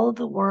knew all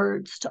the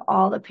words to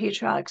all the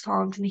patriotic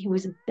songs and he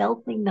was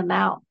belting them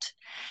out.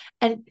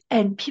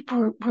 And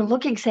people were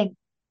looking, saying,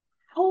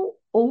 how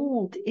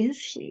old is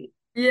he?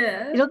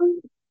 Yeah. You know,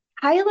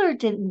 Tyler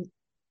didn't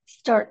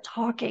start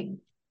talking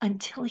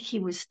until he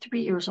was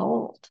 3 years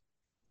old.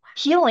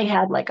 He only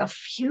had like a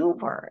few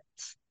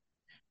words.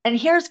 And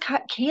here's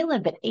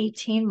Caleb at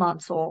 18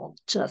 months old,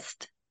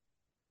 just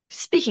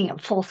speaking in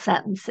full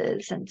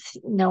sentences and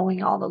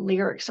knowing all the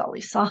lyrics, all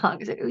these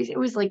songs. It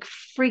was like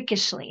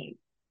freakishly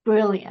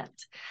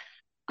brilliant.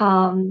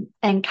 And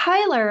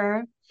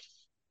Kyler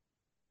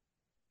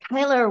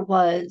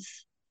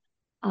was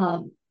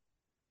um,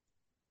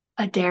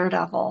 a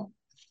daredevil,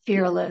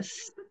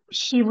 fearless.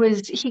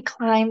 He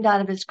climbed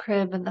out of his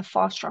crib in the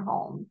foster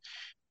home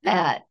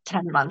at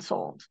 10 months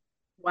old.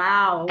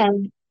 Wow.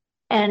 And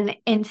and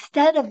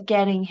instead of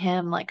getting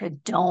him like a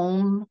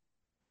dome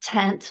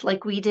tent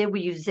like we did,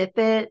 where you zip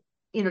it,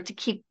 to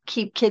keep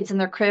kids in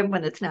their crib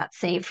when it's not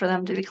safe for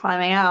them to be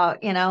climbing out.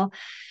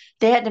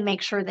 They had to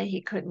make sure that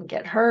he couldn't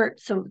get hurt.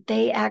 So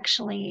they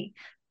actually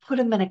put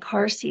him in a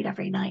car seat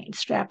every night and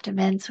strapped him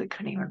in so he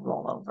couldn't even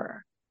roll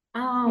over,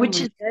 Oh which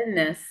my is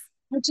goodness.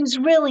 which is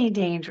really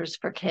dangerous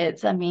for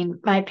kids. I mean,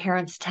 my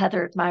parents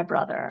tethered my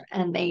brother,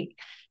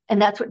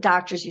 and that's what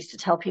doctors used to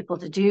tell people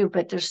to do.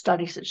 But there's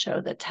studies that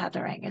show that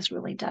tethering is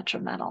really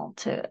detrimental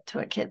to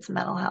a kid's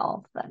mental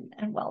health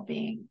and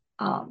well-being.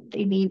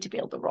 They need to be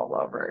able to roll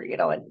over,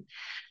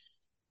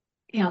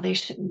 and they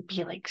shouldn't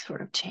be like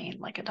sort of chained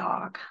like a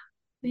dog.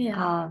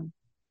 Yeah. Um,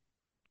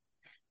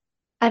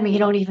 I mean, you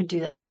don't even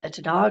do that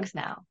to dogs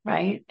now,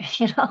 right?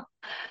 You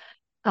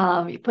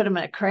put them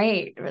in a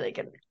crate where they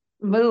can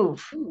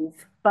move.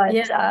 Move. But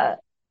Yeah.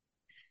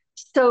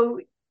 so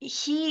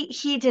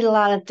he did a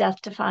lot of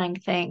death-defying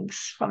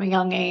things from a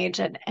young age,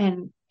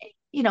 and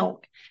you know,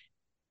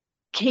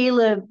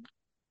 Caleb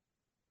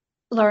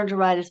learned to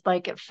ride his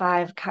bike at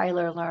 5.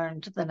 Kyler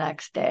learned the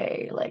next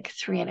day, like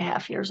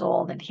 3.5 years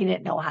old, and he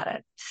didn't know how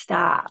to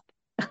stop.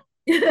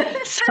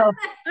 So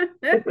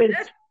it was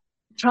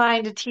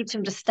trying to teach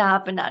him to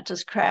stop and not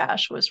just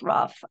crash was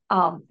rough.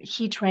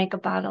 He drank a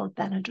bottle of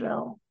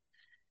Benadryl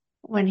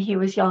when he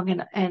was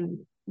young,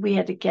 and we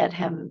had to get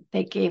him.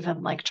 They gave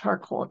him like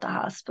charcoal at the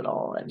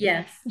hospital, and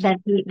Yes.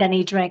 then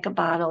he drank a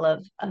bottle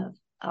of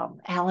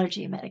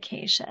allergy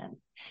medication,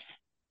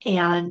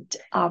 and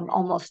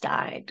almost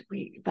died.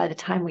 We By the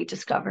time we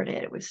discovered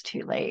it, it was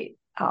too late.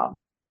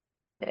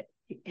 It,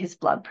 his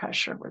blood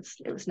pressure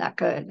was not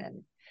good,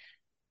 and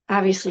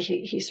obviously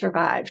he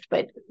survived.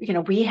 But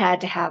we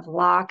had to have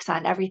locks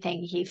on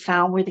everything. He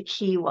found where the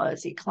key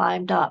was. He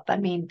climbed up. I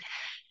mean,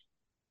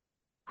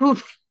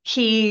 oof,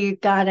 he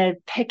got a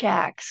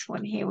pickaxe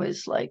when he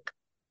was like,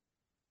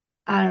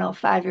 I don't know,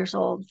 5 years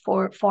old,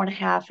 four and a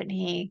half, and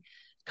he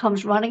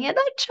comes running in.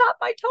 I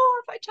chopped my toe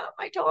off. I chopped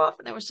my toe off,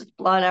 and there was just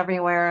blood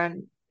everywhere,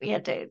 and we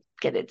had to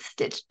get it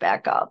stitched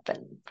back up.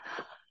 And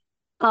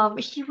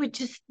he would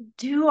just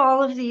do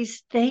all of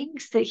these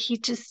things that he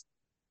just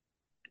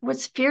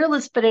was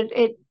fearless. But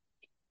it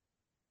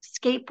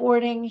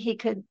skateboarding,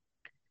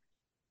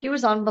 he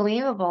was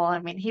unbelievable. I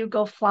mean, he would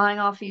go flying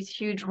off these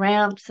huge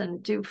ramps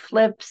and do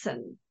flips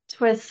and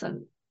twists,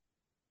 and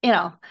you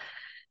know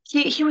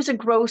he was a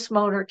gross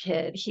motor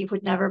kid. He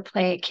would never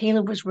play.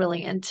 Caleb was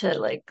really into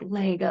like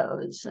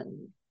Legos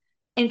and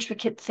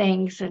intricate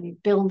things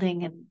and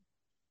building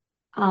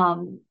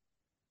um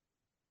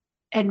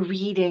and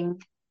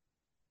reading.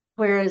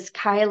 Whereas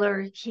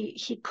Kyler,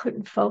 he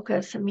couldn't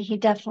focus. I mean, he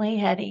definitely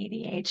had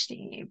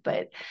ADHD,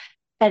 but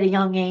at a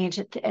young age,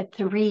 at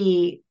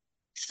 3,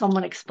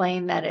 someone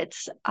explained that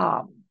it's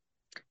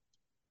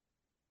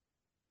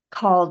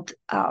called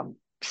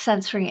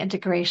sensory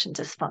integration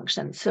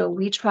dysfunction. So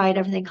we tried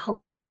everything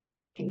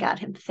and got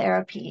him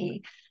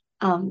therapy,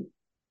 um,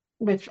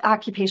 with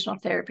occupational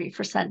therapy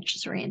for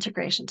sensory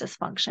integration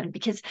dysfunction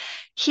because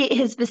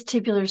his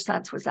vestibular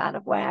sense was out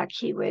of whack.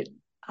 He would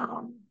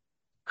um,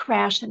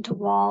 crash into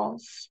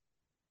walls.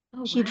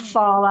 Oh, He'd wow.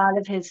 fall out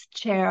of his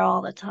chair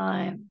all the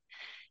time.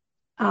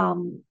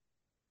 Um,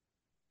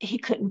 he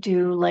couldn't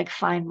do like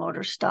fine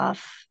motor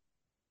stuff.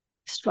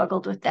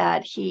 Struggled with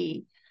that.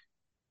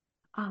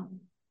 Um,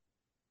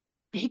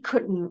 he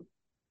couldn't.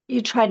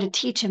 You tried to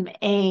teach him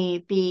A,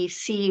 B,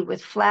 C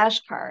with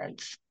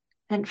flashcards,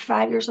 and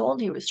 5 years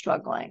old he was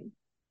struggling,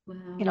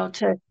 Wow.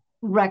 to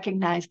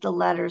recognize the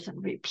letters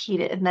and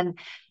repeat it. And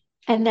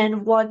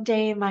then one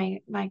day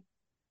my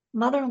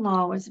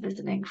mother-in-law was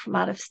visiting from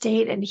out of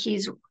state, and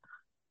he's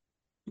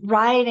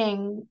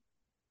riding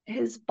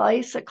his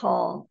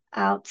bicycle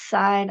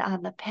outside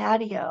on the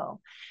patio,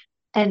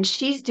 and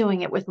she's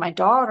doing it with my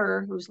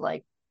daughter who's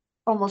like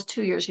almost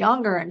 2 years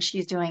younger, and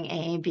she's doing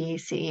A, B,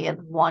 C,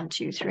 and one,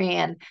 two, three.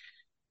 And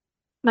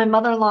my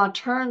mother-in-law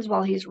turns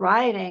while he's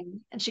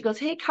riding and she goes,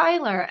 "Hey,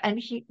 Kyler." And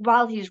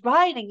while he's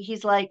riding,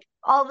 he's like,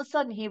 all of a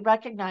sudden he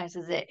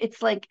recognizes it.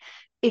 It's like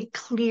it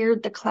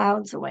cleared the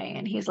clouds away.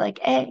 And he's like,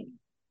 A,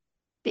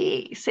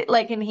 B, C,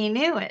 like, and he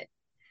knew it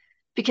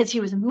because he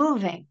was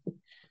moving.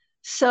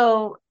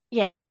 So,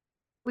 yeah,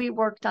 we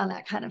worked on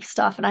that kind of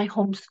stuff, and I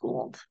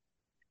homeschooled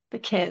the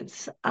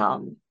kids.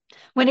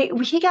 When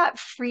he got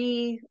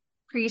free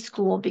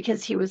preschool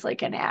because he was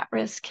like an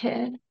at-risk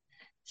kid.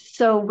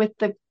 So with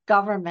the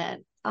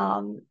government,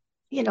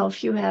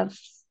 if you have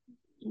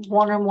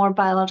one or more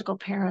biological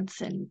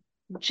parents in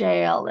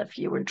jail, if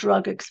you were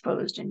drug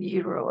exposed in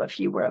utero, if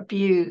you were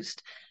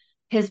abused,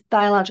 his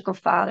biological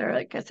father,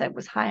 like I said,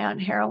 was high on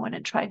heroin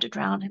and tried to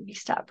drown him. He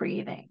stopped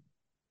breathing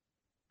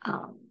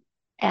um,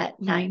 at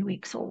 9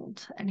 weeks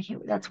old, and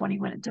that's when he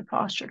went into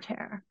foster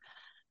care.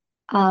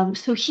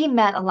 So he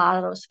met a lot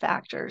of those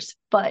factors,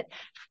 but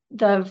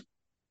the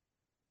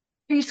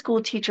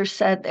preschool teacher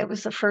said it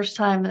was the first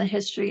time in the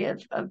history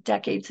of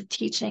decades of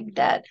teaching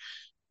that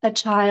a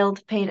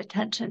child paid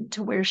attention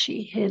to where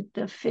she hid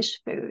the fish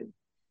food,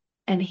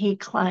 and he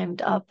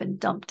climbed up and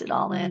dumped it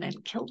all in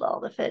and killed all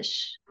the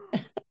fish.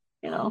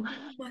 You know,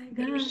 Oh my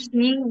God. he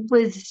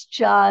was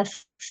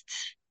just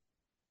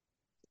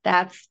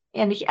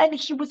and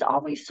he was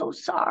always so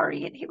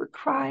sorry, and he would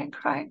cry and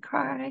cry and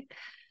cry.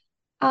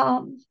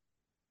 Um,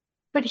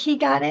 but he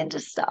got into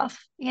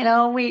stuff.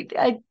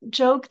 I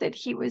joke that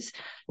he was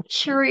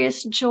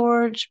Curious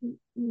George,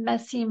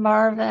 Messy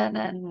Marvin,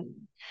 and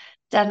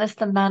Dennis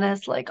the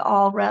Menace, like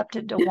all wrapped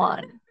into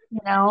one.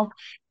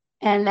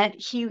 And that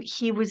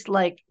he was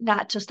like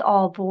not just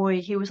all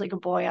boy, he was like a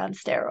boy on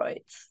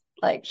steroids.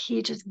 Like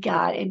he just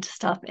got into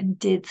stuff and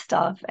did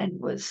stuff and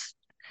was,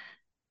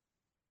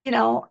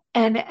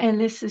 and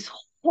this is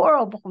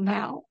horrible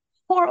now,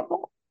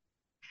 horrible.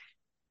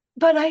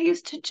 But I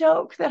used to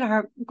joke that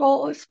our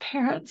goal as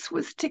parents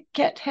was to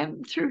get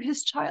him through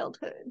his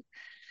childhood,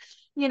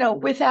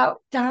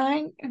 without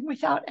dying and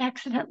without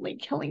accidentally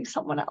killing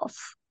someone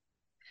else.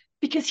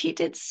 Because he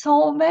did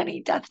so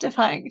many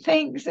death-defying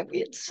things, and we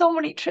had so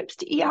many trips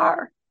to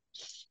ER.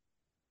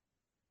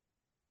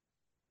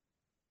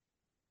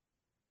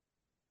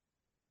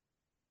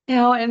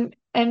 And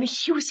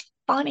he was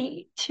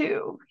funny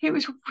too. He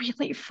was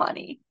really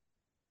funny.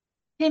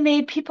 He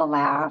made people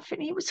laugh,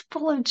 and he was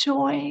full of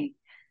joy.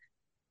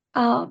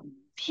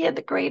 He had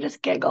the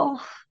greatest giggle.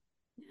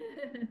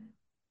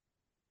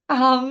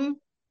 Um,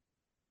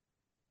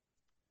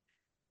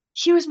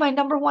 he was my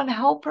number one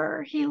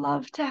helper. He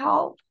loved to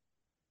help.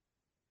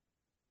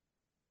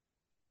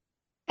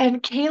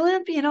 And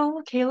Caleb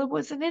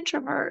was an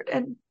introvert,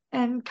 and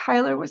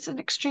Kyler was an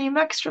extreme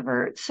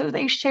extrovert. So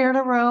they shared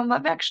a room.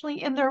 I'm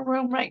actually in their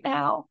room right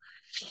now.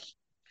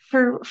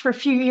 For a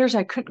few years,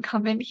 I couldn't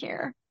come in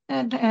here,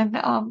 and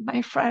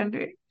my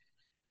friend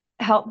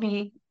helped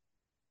me.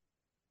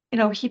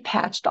 He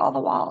patched all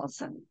the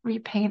walls and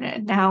repainted,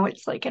 and now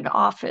it's like an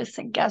office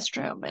and guest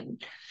room,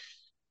 and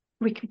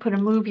we can put a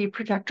movie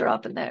projector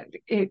up, and then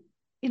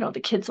the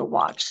kids will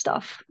watch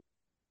stuff.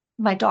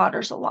 My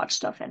daughters will watch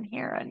stuff in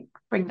here and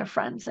bring their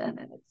friends in,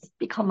 and it's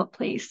become a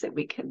place that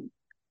we can,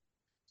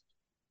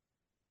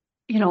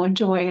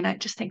 enjoy. And I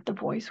just think the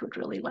boys would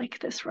really like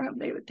this room.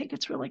 They would think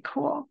it's really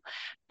cool.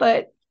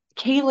 But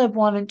Caleb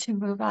wanted to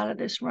move out of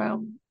this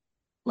room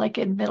like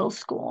in middle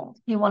school.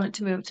 He wanted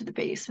to move to the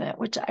basement,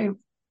 which I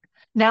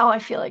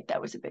feel like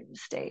that was a big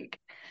mistake.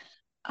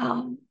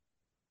 Um,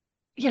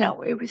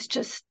 it was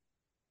just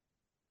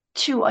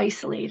too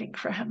isolating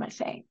for him, I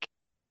think.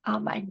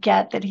 I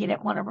get that he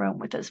didn't want a room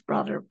with his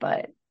brother,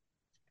 but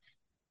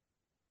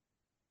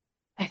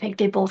I think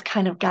they both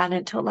kind of got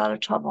into a lot of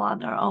trouble on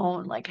their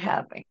own, like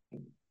having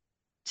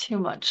too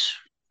much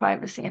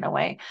privacy in a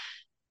way.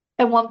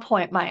 At one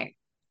point, my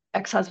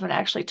ex-husband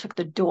actually took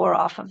the door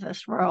off of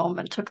this room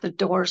and took the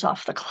doors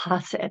off the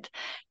closet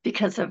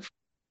because of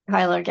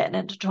Kyler getting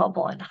into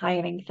trouble and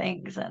hiding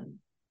things. And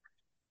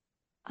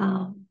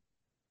um,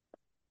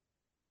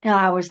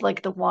 I was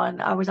like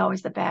I was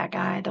always the bad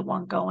guy, the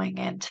one going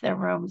into their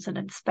rooms and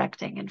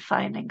inspecting and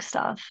finding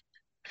stuff.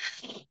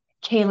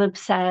 Caleb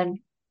said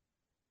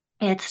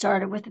it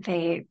started with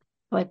vape,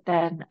 but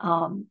then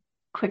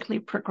quickly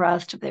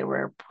progressed. They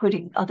were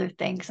putting other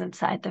things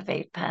inside the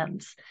vape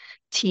pens,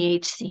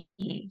 THC,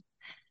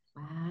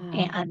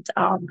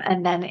 Wow.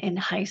 and then in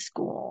high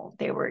school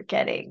they were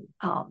getting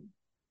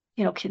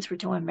kids were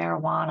doing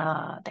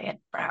marijuana. They had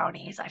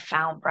brownies. I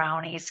found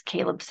brownies.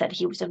 Caleb said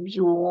he was a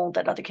mule,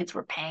 that other kids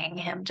were paying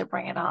him to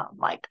bring it up.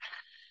 Like,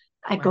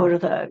 I go Wow. to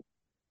the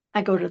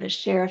I go to the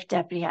sheriff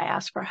deputy. I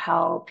ask for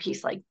help.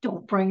 He's like,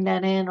 don't bring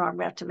that in or I'm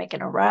gonna have to make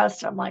an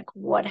arrest. I'm like,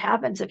 what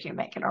happens if you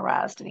make an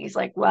arrest? And he's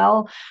like,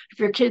 well, if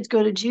your kids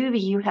go to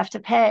juvie, you have to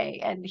pay.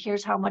 And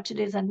here's how much it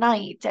is a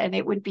night. And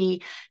it would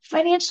be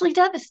financially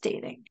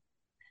devastating.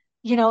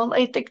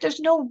 I think there's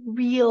no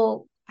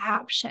real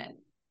option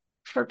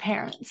for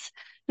parents.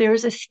 There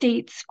was a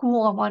state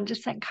school I wanted to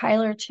send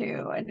Kyler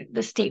to, and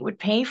the state would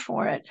pay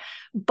for it,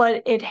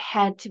 but it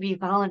had to be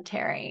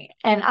voluntary.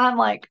 And I'm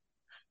like,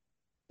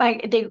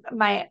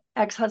 my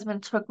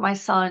ex-husband took my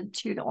son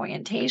to the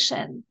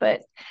orientation,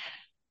 but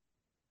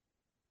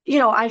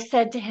I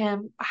said to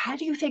him, how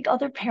do you think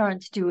other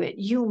parents do it?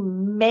 You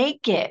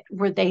make it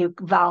where they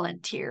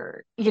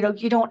volunteer. You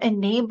don't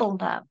enable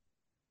them.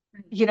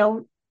 you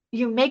know,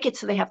 you make it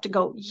so they have to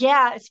go.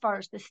 Yeah, as far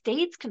as the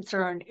state's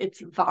concerned,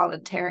 it's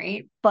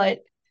voluntary, but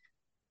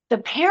the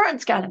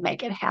parents got to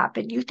make it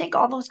happen. You think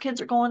all those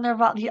kids are going there,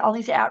 all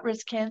these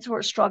at-risk kids who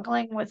are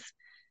struggling with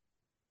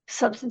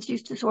substance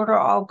use disorder, are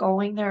all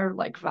going there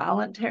like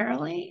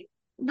voluntarily?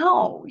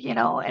 No,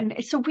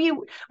 and so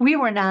we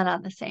were not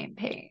on the same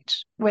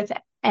page with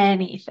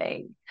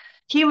anything.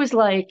 He was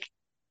like,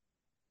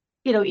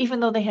 even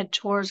though they had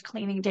chores,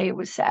 cleaning day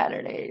was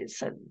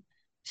Saturdays. And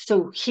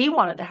so he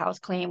wanted the house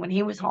clean when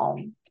he was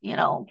home,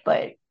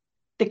 but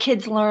the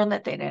kids learned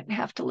that they didn't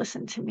have to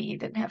listen to me,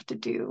 didn't have to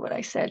do what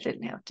I said,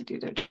 didn't have to do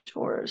their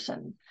chores.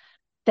 And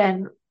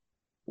then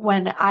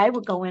when I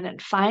would go in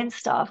and find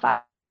stuff,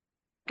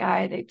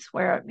 they'd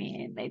swear at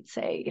me and they'd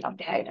say,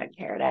 Daddy doesn't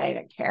care, Daddy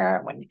doesn't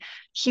care. When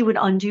he would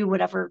undo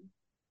whatever,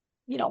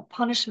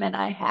 punishment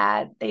I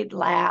had, they'd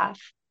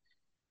laugh.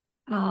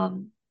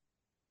 Um,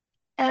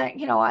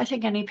 I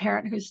think any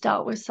parent who's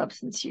dealt with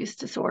substance use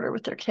disorder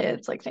with their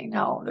kids, like they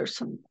know there's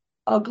some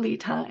ugly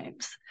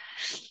times.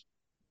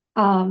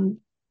 Um,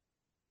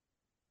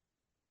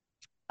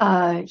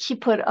 he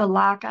put a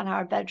lock on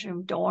our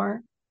bedroom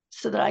door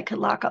so that I could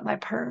lock up my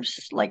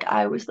purse, like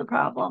I was the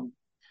problem.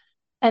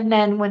 And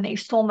then when they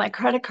stole my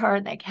credit card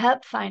and they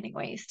kept finding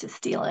ways to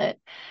steal it,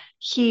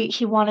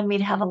 he wanted me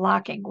to have a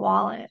locking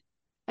wallet.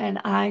 And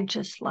I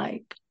just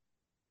like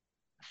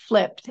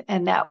flipped.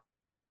 And that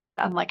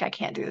I'm like, I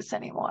can't do this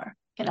anymore.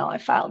 I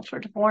filed for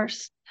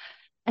divorce.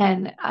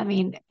 And I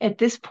mean, at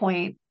this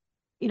point,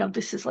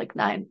 this is like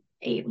 9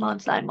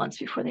 months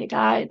before they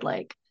died.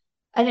 Like,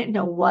 I didn't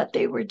know what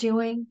they were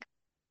doing,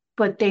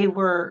 but they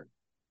were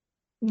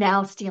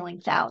now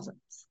stealing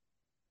thousands,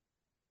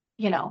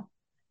 you know.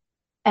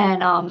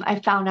 And I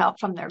found out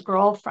from their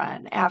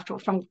girlfriend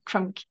from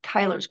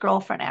Kyler's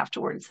girlfriend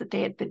afterwards that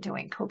they had been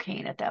doing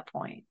cocaine at that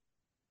point,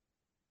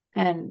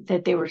 and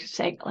that they were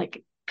saying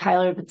like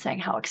Kyler had been saying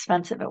how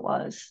expensive it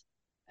was.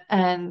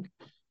 And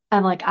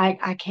I'm like,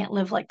 I can't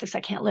live like this. I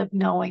can't live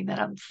knowing that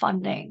I'm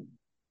funding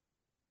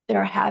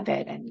their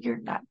habit and you're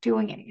not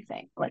doing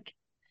anything. Like,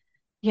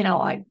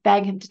 I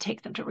beg him to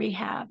take them to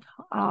rehab.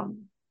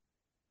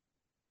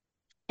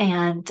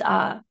 And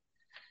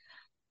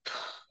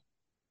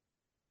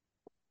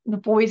the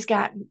boys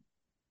got,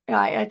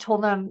 I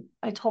told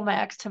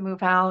my ex to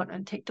move out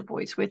and take the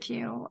boys with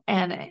you.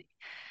 And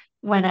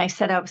when I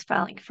said I was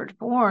filing for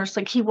divorce,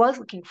 like he was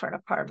looking for an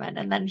apartment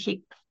and then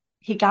he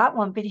got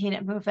one, but he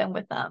didn't move in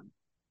with them.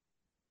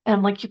 And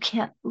I'm like, you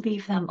can't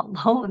leave them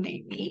alone.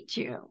 They need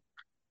you.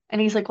 And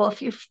he's like, well,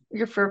 if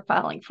you're for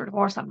filing for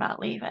divorce, I'm not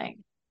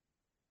leaving.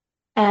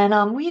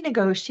 And we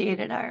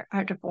negotiated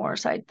our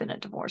divorce. I'd been a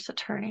divorce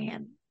attorney,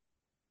 and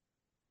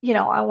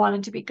I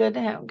wanted to be good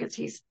to him because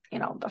he's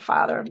the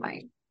father of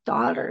my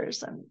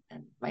daughters and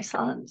my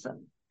sons.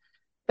 And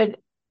but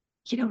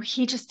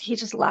he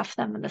just left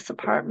them in this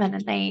apartment,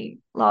 and they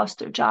lost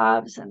their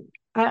jobs, and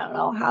I don't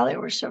know how they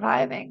were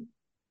surviving,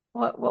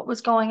 what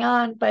was going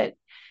on, but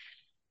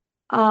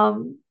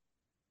um,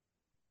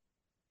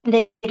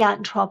 they got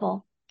in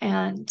trouble.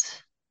 And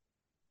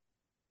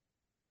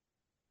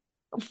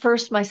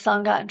first, my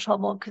son got in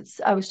trouble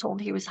because I was told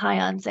he was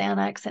high on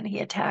Xanax and he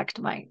attacked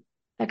my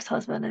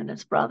ex-husband and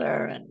his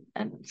brother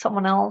and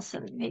someone else,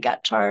 and he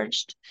got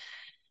charged.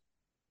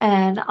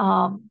 And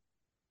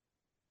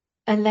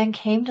then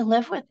came to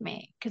live with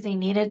me because he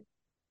needed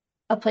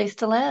a place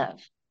to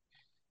live.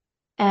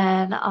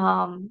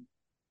 And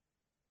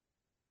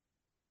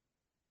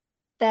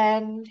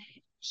then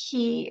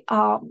he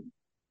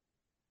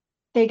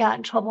they got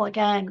in trouble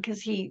again because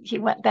he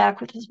went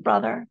back with his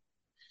brother.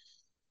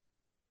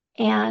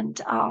 And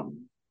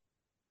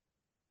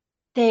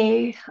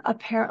they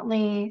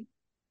apparently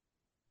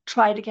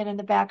tried to get in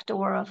the back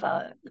door of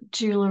a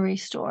jewelry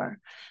store,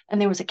 and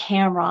there was a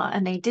camera,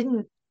 and they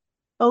didn't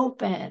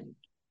open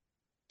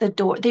the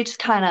door. They just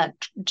kind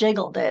of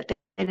jiggled it.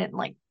 They didn't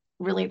like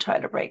really try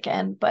to break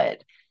in,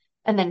 but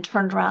and then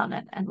turned around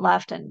and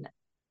left and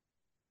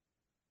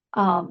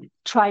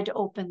tried to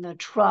open the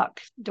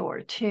truck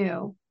door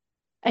too.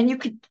 And you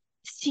could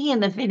see in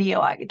the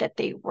video that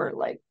they were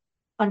like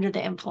under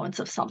the influence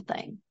of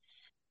something.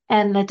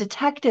 And the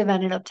detective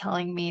ended up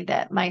telling me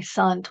that my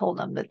son told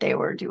them that they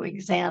were doing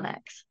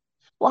Xanax.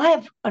 Well, I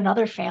have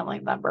another family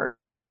member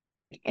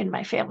in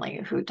my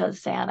family who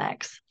does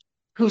Xanax,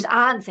 who's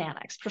on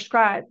Xanax,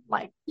 prescribed.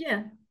 Like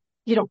Yeah.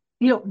 you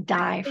don't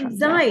die from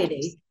Xanax.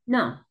 Anxiety.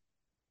 No,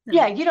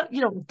 Yeah, no.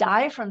 you don't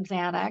die from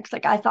Xanax.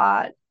 Like I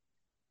thought,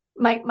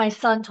 my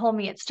son told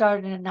me it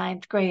started in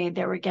ninth grade.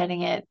 They were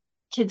getting it.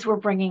 Kids were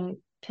bringing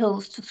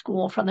pills to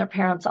school from their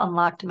parents'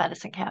 unlocked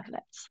medicine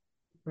cabinets.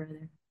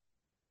 Brother.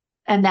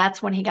 And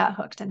that's when he got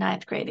hooked in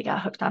ninth grade. He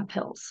got hooked on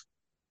pills,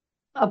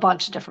 a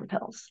bunch of different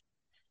pills.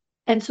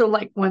 And so,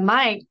 like, when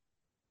my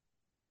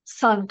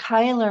son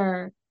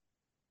Kyler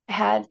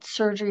had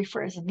surgery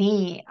for his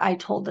knee, I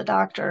told the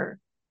doctor,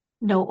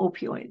 no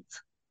opioids.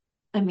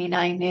 I mean,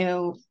 I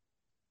knew,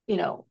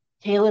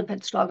 Caleb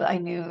had struggled. I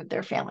knew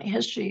their family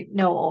history,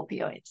 no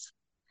opioids.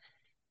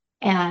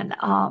 And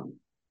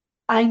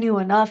I knew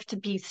enough to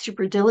be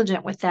super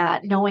diligent with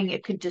that, knowing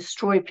it could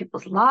destroy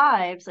people's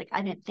lives. Like,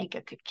 I didn't think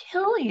it could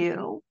kill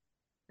you,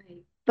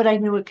 Right. but I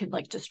knew it could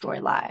like destroy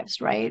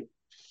lives, right?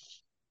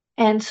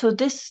 And so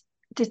this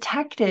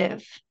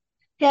detective,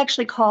 he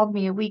actually called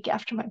me a week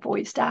after my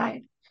boys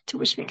died to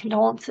wish me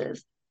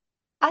condolences.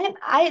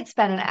 I had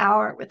spent an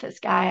hour with this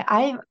guy.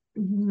 I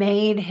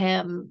made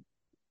him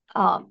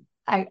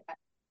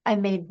I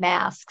made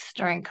masks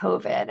during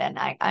COVID, and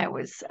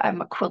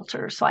I'm a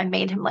quilter, so I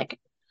made him like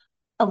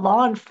a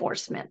law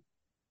enforcement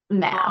Aw,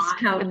 mask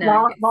how with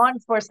law nice.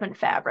 enforcement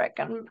fabric.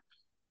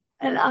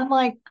 And I'm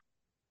like,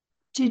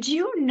 did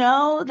you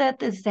know that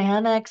the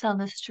Xanax on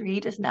the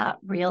street is not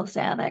real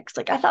Xanax?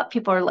 Like I thought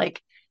people are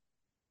like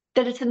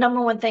that it's the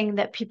number one thing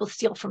that people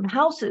steal from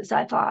houses.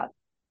 I thought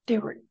they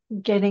were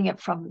getting it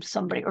from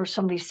somebody or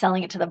somebody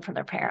selling it to them from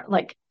their parent.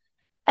 Like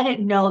I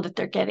didn't know that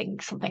they're getting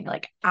something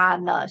like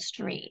on the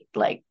street.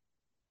 Like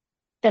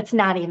that's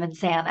not even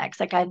Xanax.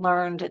 Like I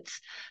learned it's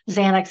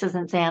Xanax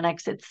isn't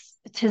Xanax, it's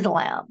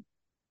Tizolam,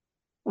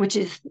 which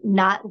is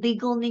not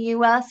legal in the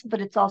US,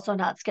 but it's also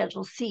not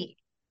Schedule C.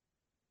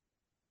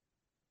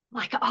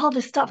 Like all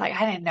this stuff, like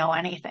I didn't know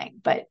anything,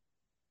 but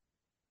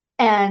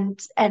and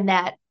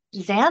that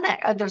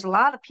Xanax, there's a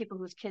lot of people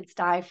whose kids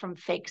die from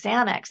fake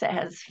Xanax that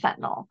has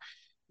fentanyl.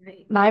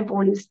 Right. My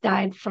boys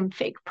died from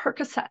fake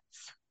Percocets.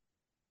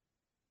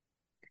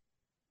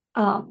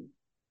 Um,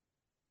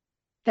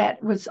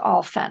 that was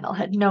all fentanyl,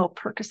 had no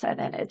Percocet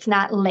in it. It's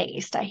not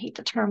laced. I hate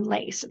the term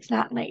laced. It's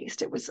not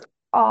laced. It was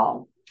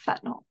all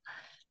fentanyl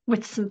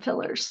with some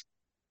fillers.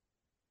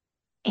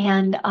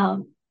 And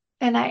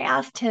I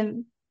asked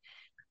him,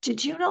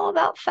 did you know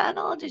about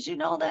fentanyl? Did you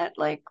know that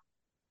like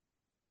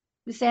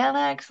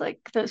Xanax, like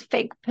those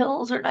fake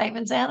pills are not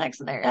even Xanax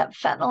and they have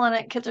fentanyl in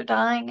it, kids are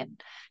dying?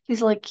 And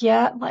he's like,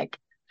 yeah. I'm like,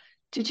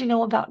 did you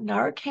know about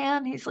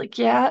Narcan? He's like,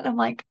 yeah. And I'm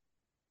like,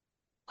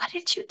 why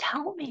didn't you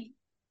tell me?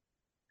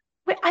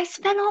 Wait, I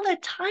spent all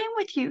that time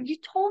with you. You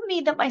told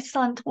me that my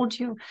son told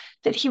you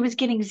that he was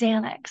getting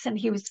Xanax and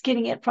he was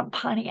getting it from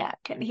Pontiac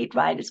and he'd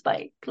ride his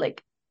bike.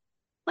 Like,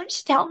 why didn't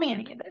you tell me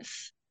any of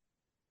this?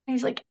 And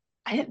he's like,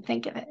 I didn't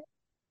think of it.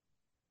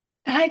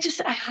 And I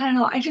don't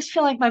know, I just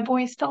feel like my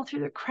boys fell through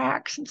the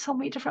cracks in so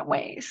many different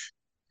ways.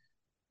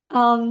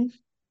 Um,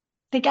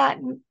 they got,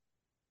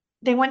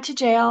 they went to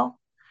jail.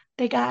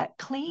 They got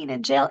clean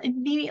in jail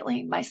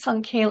immediately. My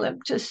son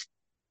Caleb just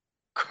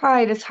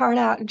cried his heart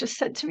out and just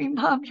said to me,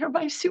 Mom, you're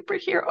my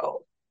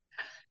superhero.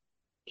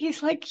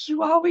 He's like,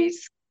 you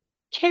always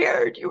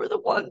cared. You were the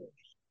one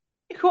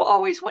who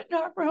always went in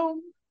our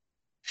room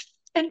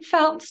and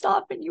found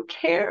stuff and you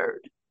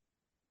cared.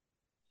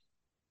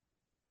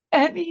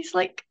 And he's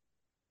like,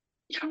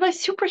 you're my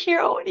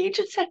superhero. And he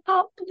just said,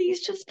 Mom,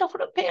 please just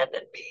don't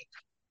abandon me.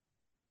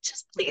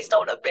 Just please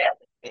don't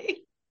abandon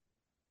me.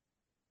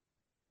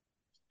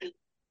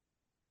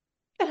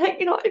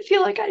 And I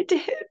feel like I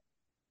did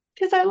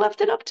because I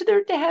left it up to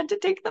their dad to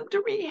take them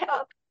to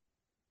rehab.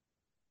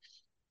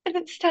 And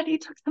instead, he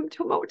took them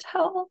to a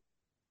motel,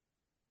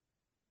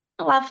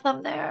 left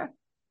them there,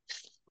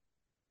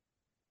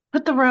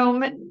 put the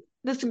room and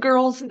this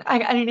girls. And I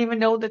didn't even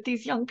know that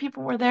these young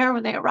people were there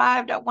when they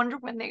arrived. I wonder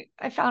when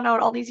I found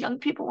out all these young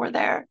people were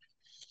there.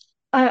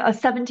 A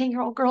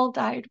 17-year-old girl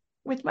died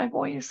with my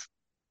boys.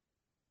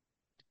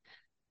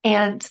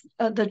 And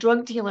the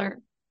drug dealer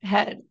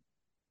had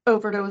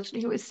overdosed.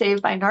 He was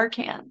saved by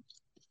Narcan.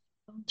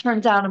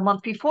 Turns out a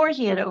month before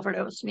he had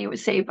overdosed and he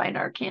was saved by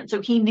Narcan.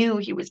 So he knew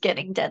he was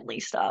getting deadly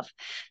stuff.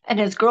 And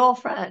his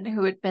girlfriend,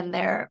 who had been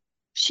there,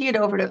 she had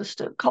overdosed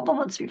a couple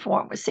months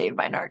before and was saved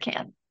by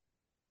Narcan.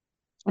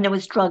 And it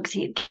was drugs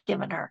he had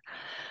given her.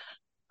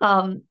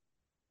 Um,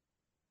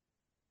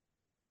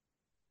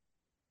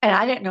 And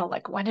I didn't know,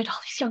 like, when did all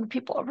these young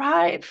people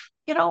arrive,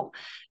 you know?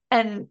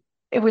 And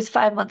it was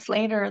 5 months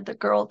later, the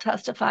girl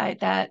testified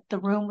that the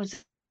room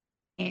was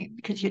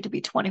because you had to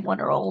be 21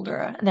 or older,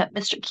 and that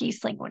Mr.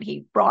 Kiessling, when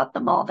he brought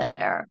them all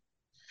there,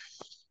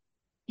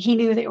 he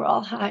knew they were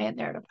all high in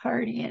there to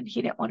party, and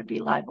he didn't want to be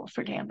liable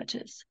for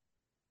damages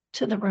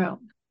to the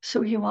room.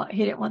 So he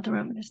didn't want the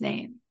room in his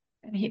name,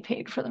 and he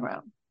paid for the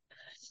room.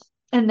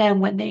 And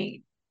then when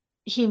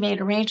he made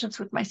arrangements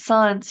with my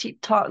sons, he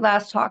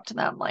talked to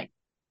them like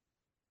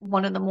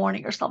 1 in the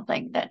morning or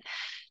something, that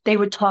they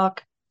would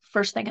talk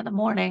first thing in the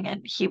morning,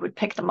 and he would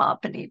pick them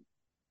up, and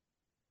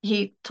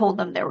he told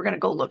them they were going to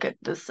go look at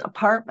this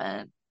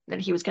apartment that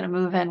he was going to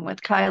move in with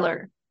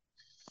Kyler.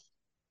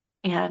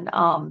 And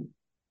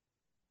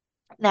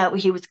that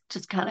he was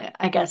just kind of,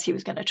 I guess he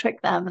was going to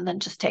trick them and then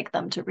just take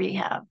them to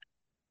rehab.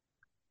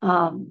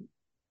 Um,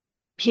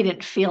 he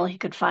didn't feel he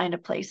could find a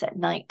place at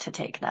night to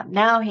take them.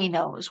 Now he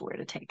knows where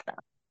to take them,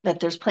 that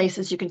there's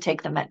places you can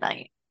take them at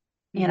night,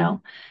 you Mm-hmm.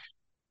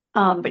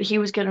 know. But he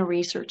was going to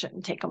research it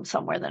and take them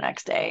somewhere the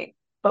next day.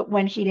 But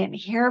when he didn't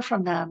hear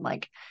from them,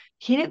 like,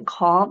 he didn't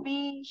call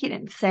me. He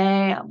didn't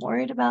say, I'm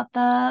worried about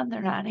them.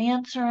 They're not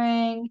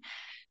answering.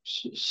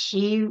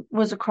 He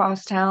was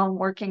across town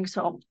working,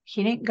 so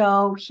he didn't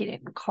go. He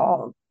didn't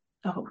call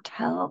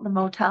the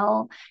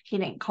motel. He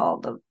didn't call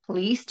the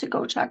police to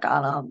go check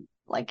on them.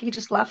 Like, he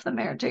just left them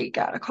there until he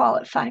got a call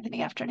at 5 in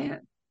the afternoon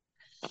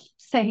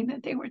saying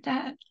that they were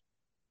dead.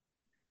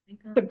 My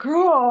God. The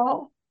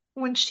girl,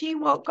 when she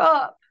woke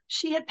up,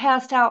 she had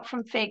passed out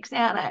from fake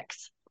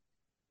Xanax.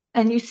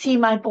 And you see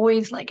my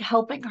boys like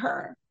helping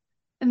her.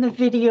 In the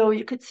video,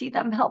 you could see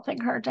them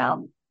helping her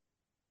down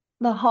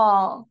the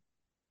hall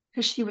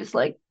because she was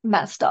like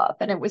messed up.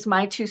 And it was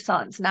my two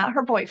sons, not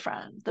her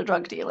boyfriend, the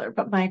drug dealer,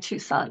 but my two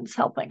sons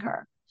helping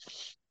her.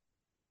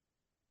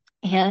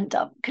 And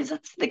because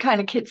that's the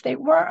kind of kids they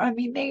were. I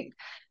mean,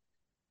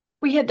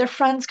 we had their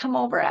friends come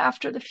over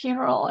after the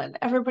funeral, and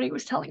everybody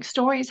was telling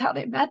stories how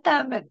they met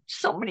them, and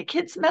so many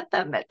kids met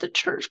them at the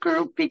church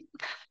group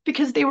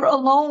because they were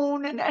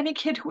alone, and any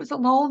kid who was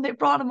alone, they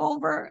brought them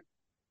over.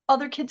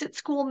 Other kids at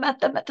school met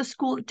them at the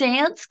school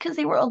dance because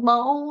they were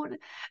alone,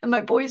 and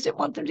my boys didn't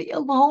want them to be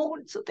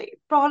alone, so they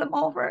brought them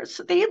over.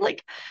 So they,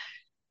 like,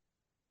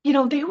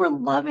 they were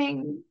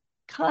loving,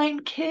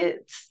 kind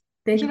kids,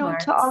 Big to all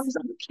hearts. these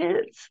other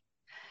kids.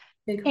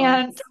 Big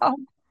And hearts.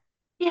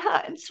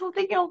 yeah, and so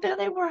there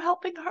they were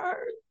helping her,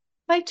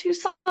 my two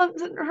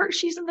sons and her,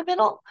 she's in the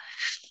middle.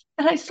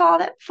 And I saw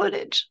that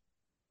footage.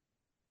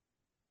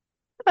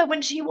 But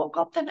when she woke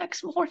up the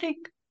next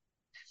morning,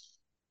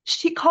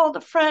 she called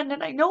a friend,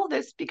 and I know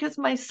this because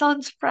my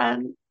son's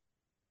friend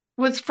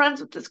was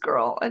friends with this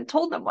girl and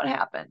told them what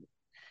happened.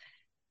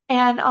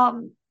 And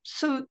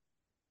so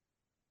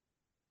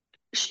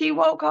she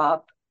woke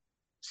up,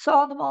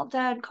 saw them all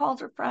dead, called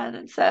her friend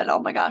and said, "Oh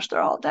my gosh,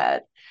 they're all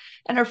dead."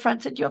 And her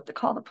friend said, "You have to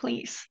call the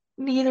police."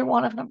 Neither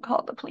one of them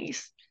called the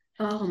police.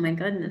 Oh my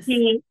goodness.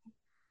 She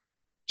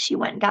she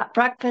went and got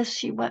breakfast.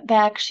 She went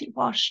back. She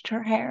washed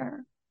her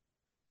hair.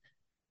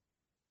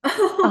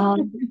 Oh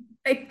Um,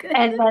 my and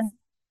goodness. then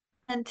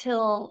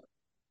until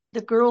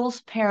the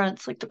girl's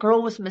parents, like, the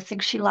girl was missing,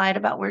 she lied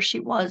about where she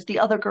was. The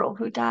other girl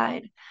who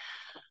died,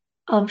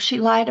 she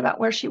lied about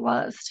where she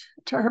was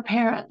to her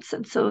parents,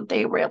 and so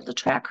they were able to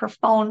track her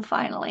phone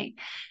finally.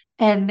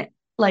 And,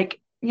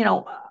 like,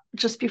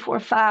 just before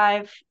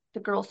 5, the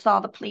girl saw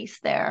the police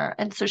there,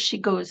 and so she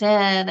goes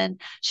in and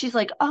she's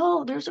like,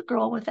 "Oh, there's a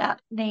girl with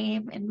that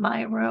name in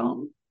my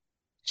room."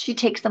 She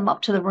takes them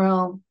up to the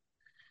room,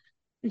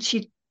 and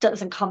she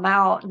doesn't come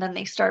out, and then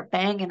they start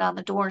banging on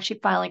the door, and she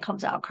finally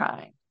comes out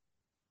crying.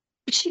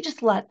 But she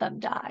just let them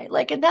die.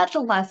 Like, and that's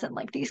a lesson.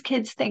 Like, these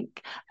kids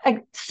think,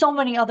 like, so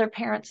many other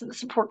parents in the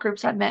support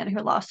groups I met who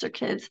lost their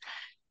kids,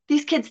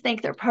 these kids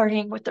think they're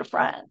partying with their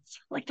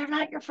friends. Like, they're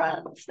not your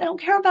friends. They don't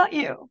care about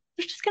you.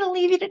 They're just going to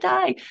leave you to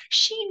die.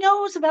 She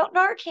knows about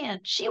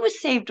Narcan. She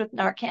was saved with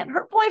Narcan.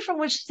 Her boyfriend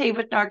was saved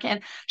with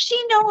Narcan.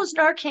 She knows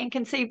Narcan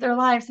can save their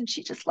lives, and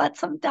she just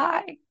lets them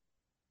die.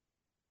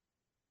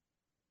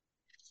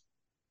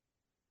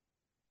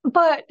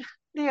 But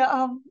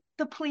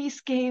the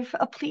police gave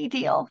a plea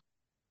deal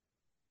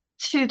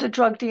to the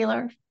drug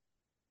dealer,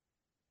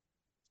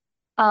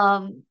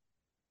 um,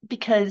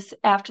 because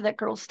after that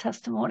girl's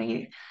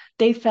testimony,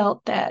 they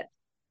felt that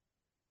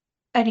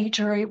any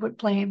jury would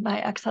blame my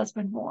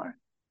ex-husband more,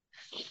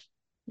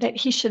 that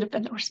he should have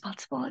been the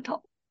responsible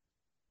adult.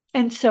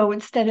 And so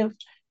instead of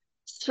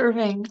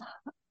serving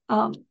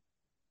um,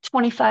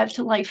 25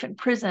 to life in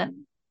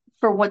prison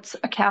for what's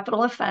a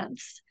capital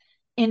offense,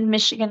 in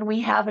Michigan,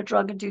 we have a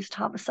drug-induced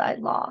homicide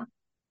law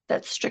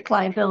that's strict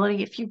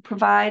liability. If you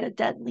provide a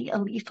deadly, a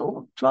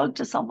lethal drug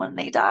to someone,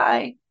 they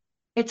die,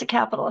 it's a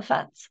capital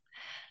offense.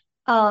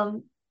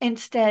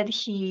 Instead,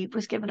 he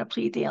was given a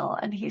plea deal,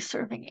 and he's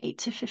serving 8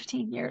 to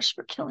 15 years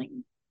for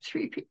killing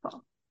 3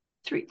 people,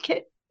 3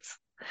 kids.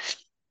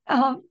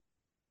 Um,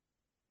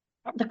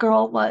 the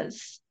girl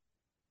was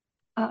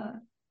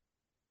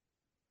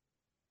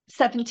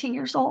 17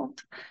 years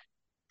old.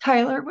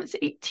 Tyler was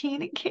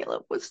 18 and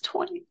Caleb was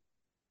 20.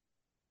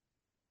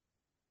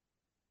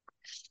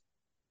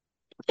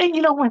 And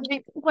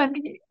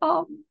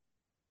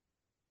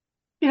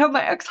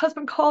my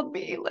ex-husband called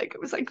me, like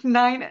it was like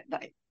 9 at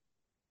night.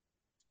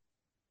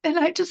 And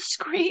I just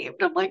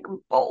screamed. I'm like,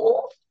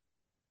 both,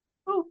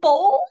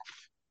 both.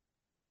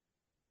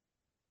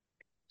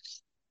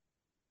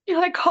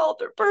 I called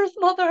their birth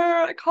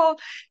mother.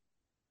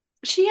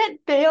 She had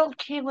bailed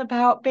Caleb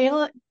out.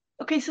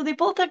 Okay, so they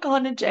both had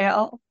gone to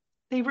jail.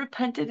 They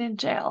repented in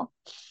jail.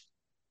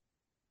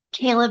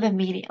 Caleb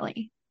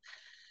immediately,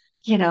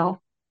 you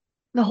know,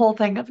 the whole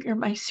thing of you're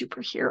my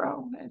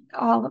superhero and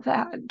all of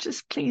that. And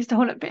just please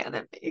don't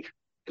abandon me.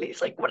 And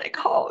he's like, when I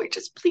call,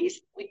 just please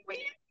leave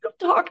me. Don't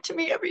talk to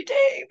me every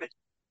day. But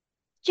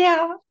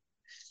yeah,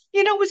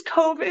 it was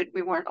COVID.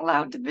 We weren't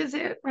allowed to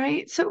visit,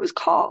 right? So it was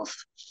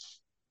calls.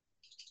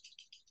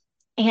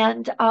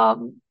 And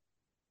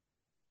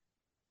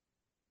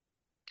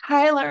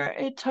Tyler,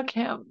 it took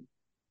him.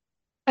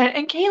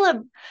 And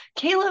Caleb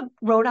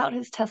wrote out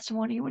his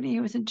testimony when he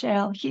was in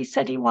jail. He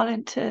said he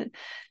wanted to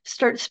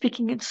start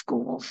speaking in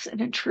schools and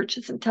in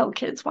churches and tell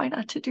kids why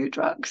not to do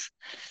drugs.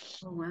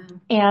 Oh, wow.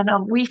 And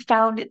we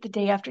found it the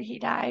day after he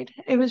died.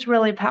 It was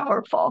really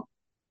powerful,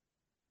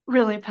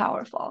 really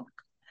powerful.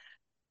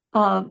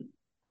 Um,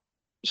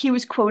 he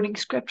was quoting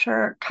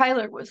scripture.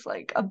 Caleb was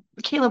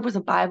a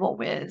Bible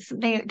whiz.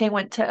 They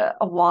went to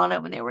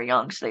Awana when they were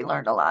young, so they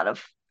learned a lot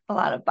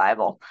of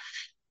Bible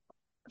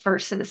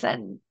verses.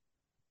 And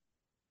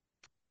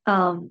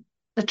um,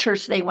 the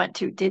church they went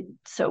to did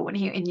so when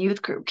he in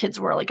youth group, kids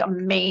were like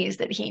amazed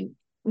that he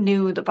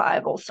knew the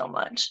Bible so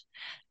much.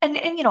 And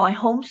I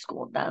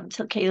homeschooled them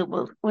till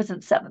Caleb was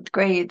in seventh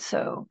grade,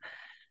 so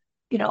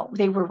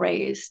they were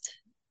raised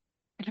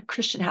in a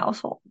Christian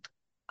household.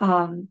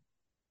 Um,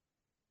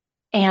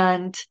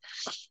 and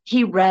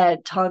he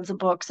read tons of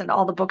books, and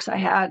all the books I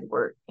had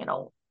were,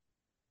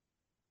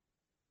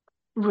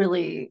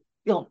 really,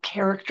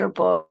 character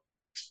books,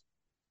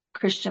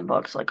 Christian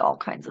books, like all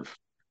kinds of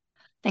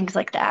things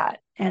like that.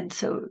 And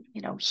so,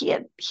 he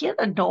had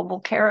a noble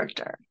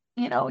character.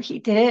 He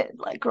did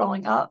like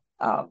growing up.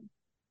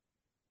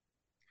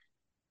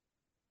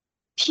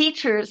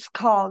 Teachers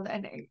called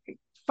and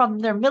from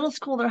their middle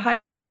school, their high,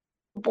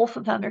 both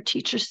of them, their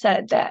teachers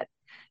said that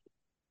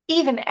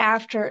even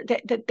after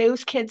that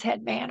those kids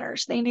had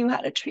manners, they knew how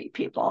to treat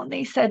people. And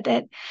they said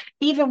that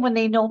even when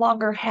they no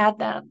longer had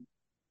them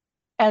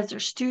as their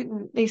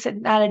student, they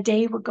said not a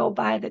day would go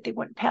by that they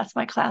wouldn't pass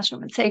my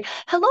classroom and say,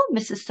 "Hello,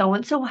 Mrs. So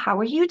and so, how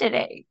are you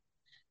today?"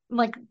 I'm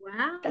like,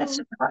 that's Wow.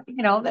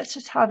 just that's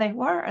just how they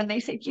were. And they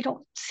said you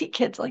don't see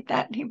kids like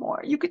that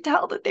anymore. You could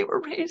tell that they were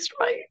raised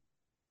right.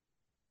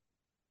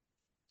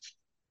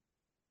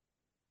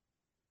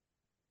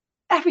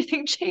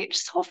 Everything changed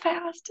so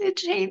fast. It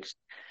changed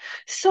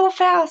so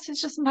fast.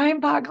 It's just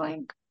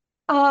mind-boggling.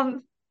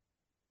 Um,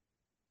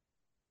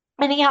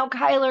 anyhow,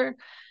 Caleb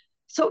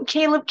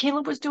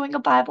was doing a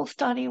Bible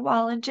study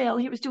while in jail.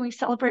 He was doing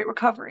Celebrate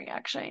Recovery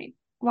actually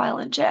while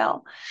in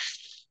jail.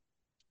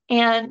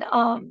 And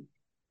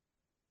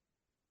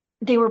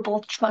they were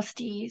both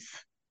trustees,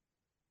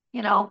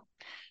 you know.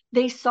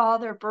 They saw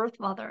their birth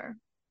mother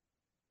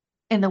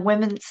in the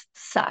women's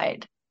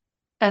side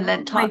and Oh then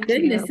my talked to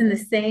goodness, in the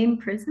same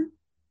prison?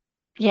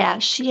 Yeah,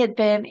 she had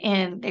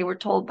been they were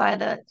told by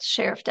the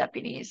sheriff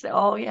deputies that,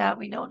 oh, yeah,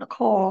 we know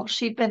Nicole.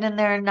 She'd been in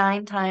there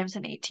 9 times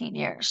in 18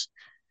 years.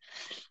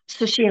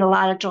 So she had a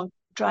lot of drunk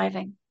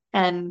driving.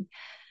 And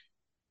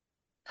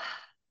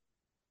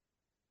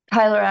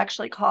Tyler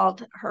actually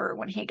called her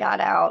when he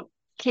got out.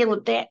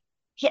 Caleb, they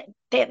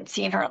hadn't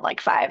seen her in like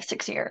 5,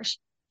 6 years.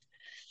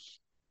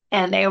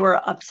 And they were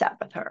upset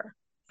with her.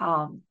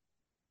 Um,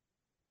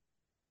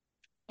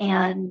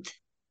 and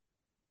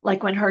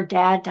like when her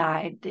dad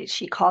died,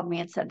 she called me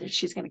and said that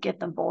she's going to give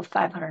them both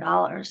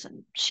 $500,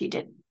 and she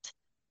didn't.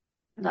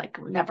 Like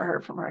never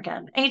heard from her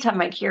again. Anytime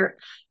I'd hear,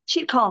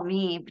 she'd call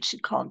me, but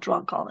she'd call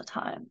drunk all the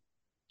time.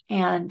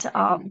 And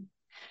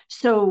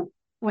so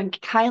when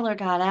Kyler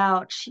got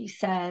out, she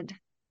said,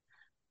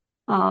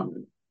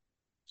 um,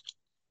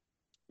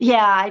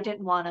 yeah, I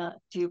didn't want to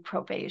do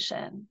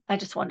probation. I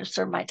just wanted to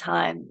serve my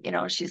time.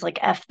 She's like,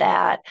 F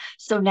that.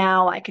 So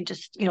now I can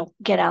just,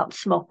 get out and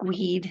smoke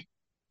weed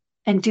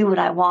and do what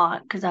I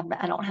want because I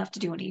don't have to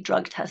do any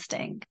drug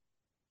testing.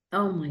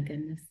 Oh my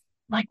goodness.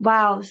 Like,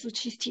 wow, this is what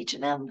she's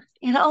teaching him,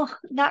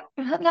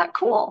 not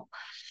cool.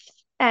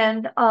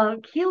 And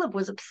Caleb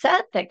was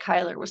upset that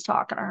Kyler was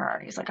talking to her.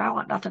 He's like, I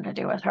want nothing to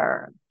do with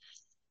her.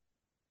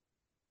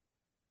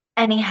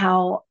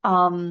 Anyhow,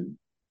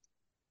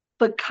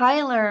 but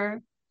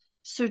Kyler,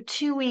 so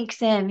 2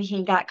 weeks in,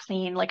 he got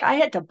clean. Like I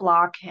had to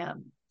block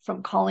him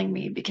from calling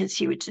me because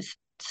he would just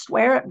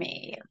swear at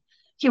me.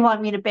 He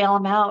wanted me to bail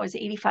him out. It was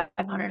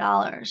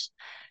 $8,500.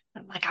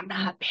 I'm like, I'm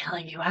not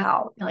bailing you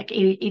out. Like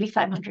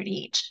 8,500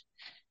 each.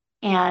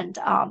 And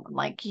I'm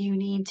like, you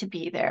need to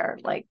be there.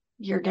 Like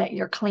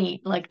you're clean.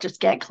 Like just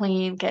get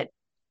clean,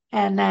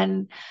 and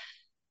then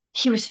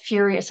he was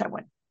furious. I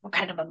went, what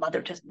kind of a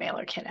mother does mail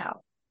her kid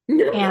out?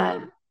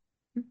 And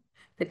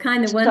The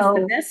kind that wants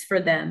the so, best for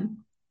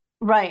them.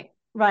 right.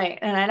 Right.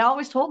 And I'd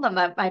always told them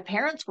that my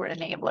parents were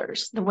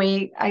enablers. The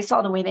way I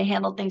saw the way they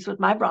handled things with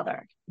my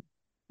brother,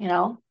 you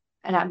know,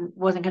 and I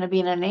wasn't going to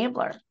be an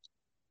enabler.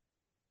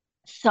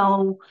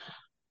 So,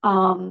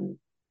 um,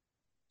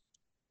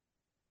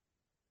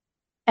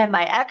 and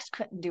my ex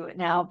couldn't do it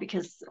now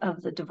because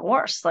of the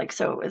divorce. Like,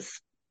 so it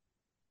was,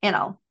 you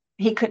know,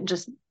 he couldn't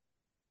just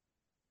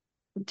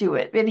do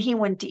it. And he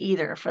wouldn't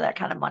either for that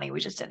kind of money. We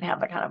just didn't have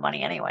that kind of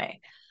money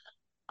anyway.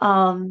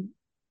 Um,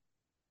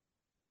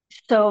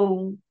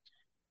 so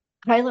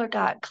Tyler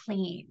got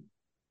clean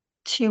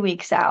 2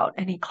 weeks out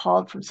and he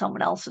called from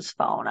someone else's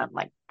phone. I'm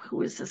like,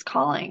 who is this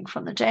calling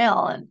from the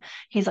jail? And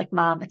he's like,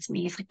 Mom, it's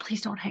me. He's like,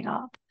 please don't hang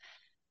up.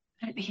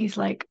 And he's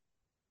like,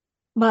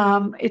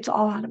 Mom, it's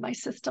all out of my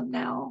system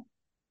now.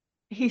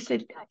 He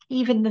said,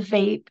 even the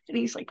vape. And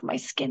he's like, my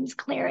skin's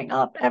clearing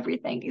up,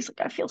 everything. He's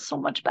like, I feel so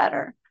much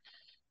better.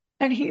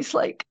 And he's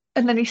like,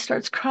 and then he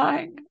starts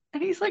crying.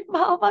 And he's like,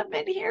 Mom, I'm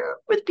in here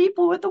with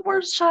people with the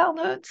worst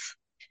childhoods,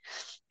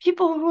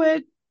 people who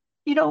had,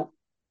 you know,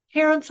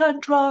 parents on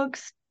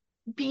drugs,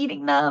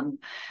 beating them,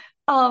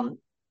 um,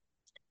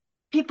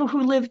 people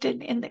who lived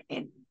in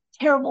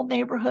terrible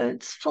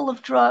neighborhoods full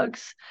of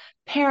drugs,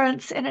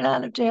 parents in and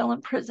out of jail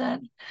and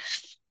prison.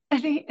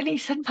 And he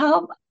said,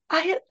 Mom, I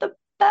had the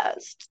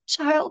best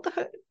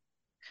childhood.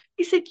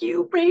 He said,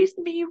 you raised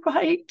me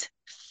right.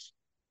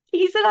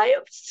 He said, I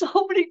have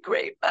so many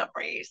great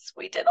memories.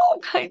 We went to all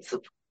kinds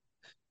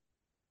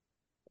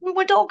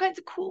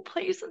of cool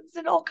places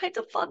and all kinds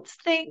of fun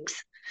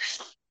things.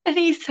 And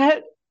he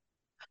said,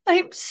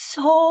 I'm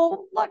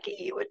so lucky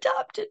you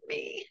adopted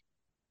me.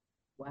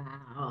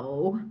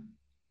 Wow.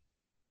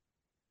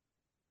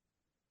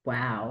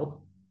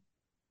 Wow.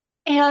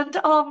 And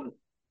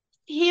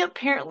he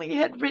apparently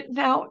had written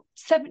out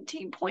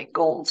 17-point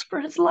goals for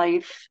his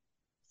life.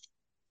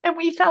 And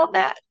we found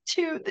that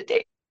too the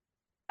day he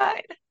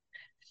died.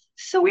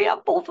 So we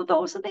have both of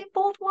those, and they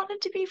both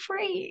wanted to be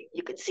free.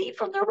 You can see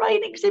from their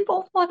writings, they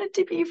both wanted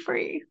to be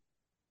free.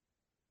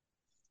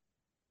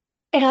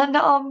 And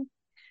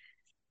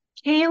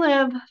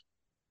Caleb,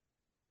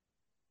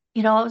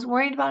 I was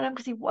worried about him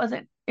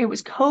because it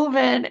was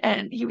COVID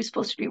and he was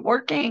supposed to be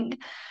working.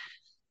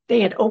 They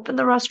had opened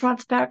the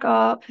restaurants back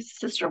up. His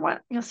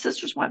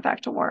sisters went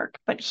back to work,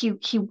 but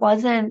he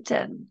wasn't.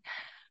 And,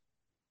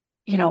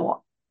 you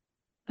know,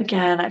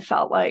 again, I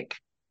felt like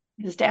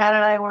his dad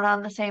and I weren't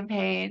on the same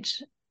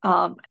page.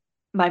 Um,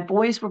 my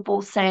boys were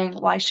both saying,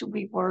 why should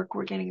we work?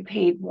 We're getting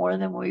paid more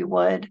than we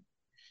would.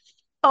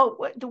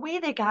 Oh, the way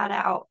they got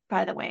out,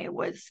 by the way,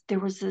 was there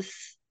was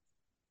this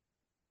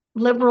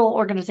liberal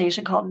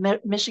organization called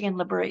Michigan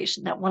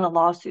Liberation that won a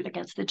lawsuit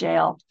against the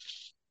jail,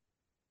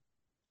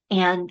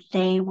 and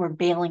they were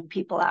bailing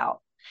people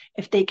out.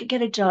 If they could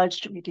get a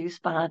judge to reduce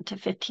bond to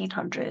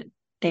 1,500,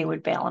 they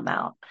would bail them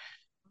out.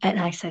 And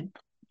I said,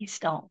 please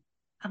don't.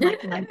 I'm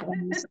like, my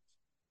boys,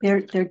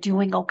 they're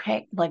doing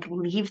okay. Like,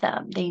 leave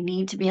them. They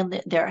need to be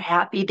they're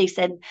happy. They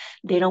said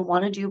they don't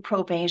want to do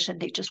probation.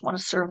 They just want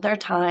to serve their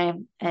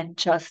time and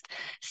just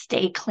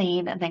stay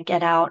clean and then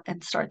get out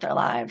and start their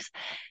lives.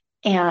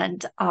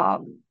 And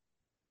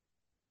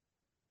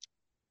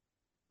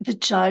the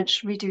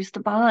judge reduced the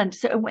bond.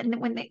 So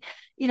when they,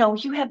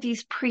 you have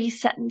these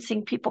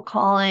pre-sentencing people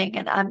calling,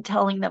 and I'm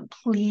telling them,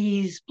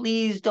 please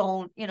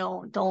don't,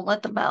 don't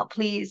let them out.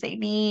 Please, they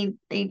need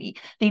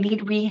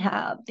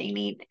rehab.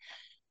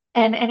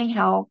 And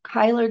anyhow,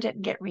 Kyler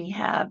didn't get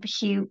rehab.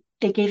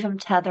 They gave him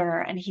tether,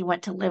 and he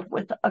went to live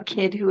with a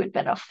kid who had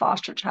been a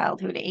foster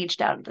child who had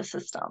aged out of the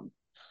system.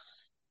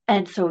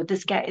 And so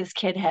this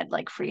kid had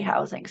like free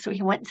housing. So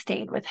he went and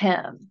stayed with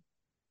him.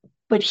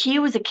 But he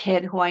was a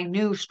kid who I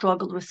knew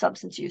struggled with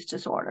substance use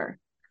disorder.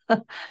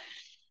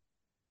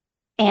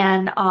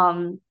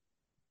 And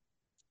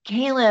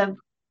Caleb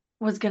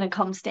was going to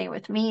come stay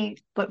with me,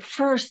 but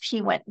first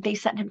they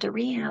sent him to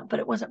rehab, but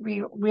it wasn't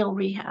real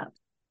rehab.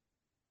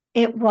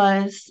 It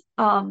was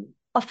a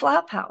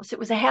flap house. It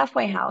was a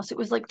halfway house. It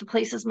was like the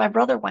places my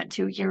brother went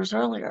to years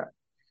earlier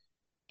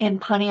in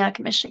Pontiac,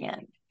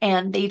 Michigan.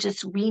 And they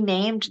just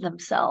renamed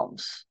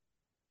themselves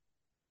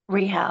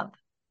rehab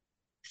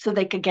so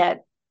they could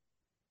get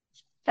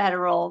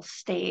federal,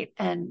 state,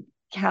 and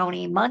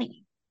county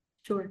money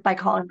Sure. by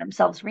calling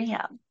themselves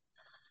rehab.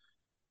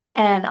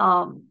 And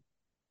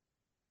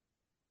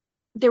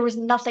there was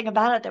nothing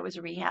about it that was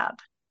rehab.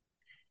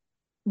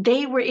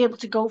 They were able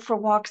to go for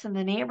walks in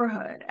the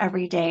neighborhood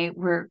every day.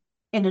 We're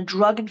in a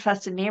drug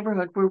infested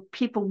neighborhood where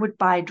people would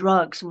buy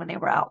drugs when they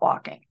were out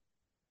walking.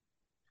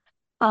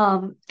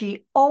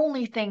 The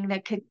only thing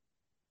that could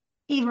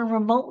even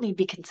remotely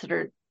be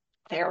considered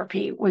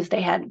therapy was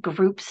they had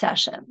group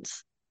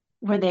sessions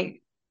where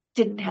they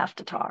didn't have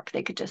to talk.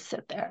 They could just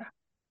sit there,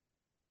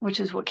 which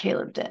is what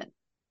Caleb did.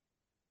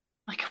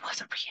 Like, it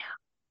wasn't rehab.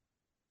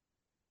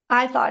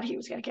 I thought he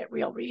was going to get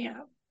real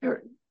rehab.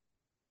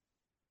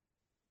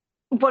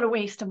 What a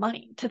waste of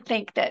money to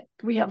think that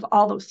we have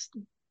all those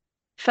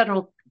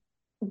federal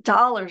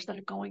dollars that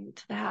are going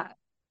to that.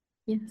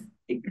 Yes.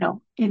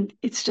 And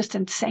it's just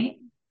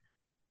insane.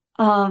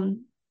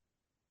 Um,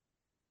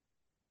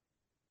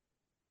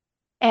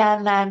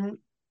 And then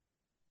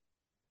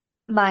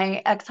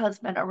my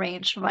ex-husband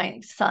arranged for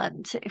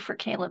for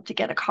Caleb to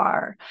get a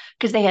car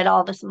because they had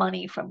all this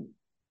money from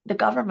the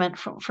government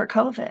for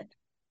COVID,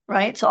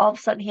 right? So all of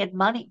a sudden he had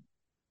money,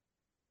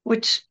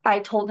 which I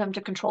told him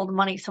to control the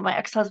money. So my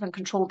ex-husband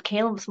controlled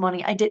Caleb's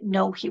money. I didn't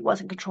know he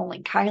wasn't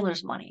controlling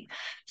Kyler's money.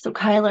 So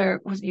Kyler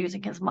was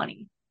using his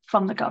money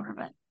from the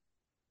government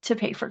to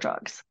pay for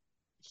drugs.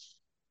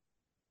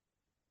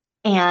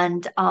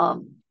 And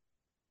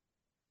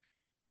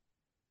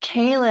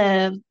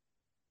Caleb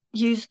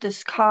used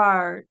this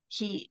car.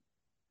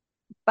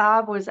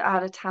 Bob was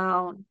out of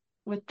town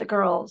with the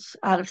girls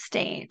out of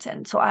state.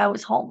 And so I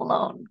was home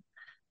alone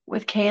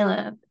with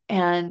Caleb.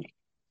 And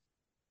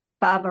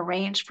Bob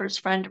arranged for his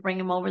friend to bring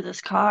him over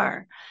this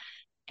car.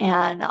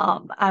 And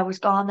I was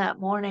gone that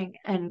morning.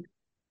 And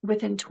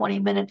within 20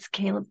 minutes,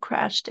 Caleb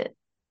crashed it.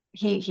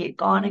 He had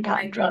gone Oh and my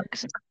gotten goodness.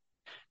 drugs and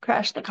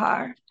crashed the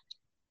car.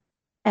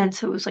 And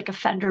so it was like a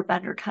fender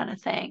bender kind of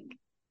thing.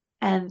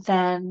 And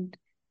then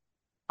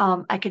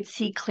I could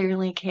see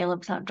clearly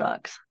Caleb's on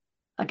drugs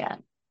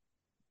again.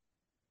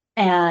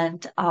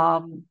 And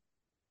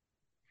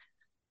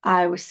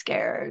I was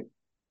scared.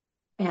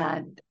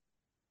 And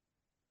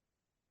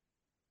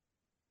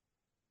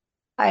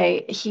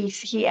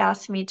he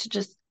asked me to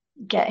just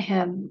get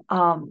him.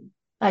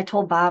 I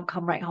told Bob,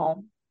 come right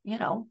home, you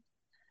know.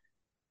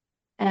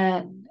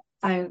 And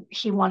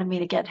he wanted me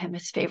to get him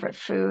his favorite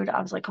food. I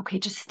was like, okay,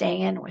 just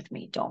stay in with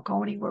me. Don't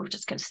go anywhere. We're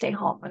just gonna stay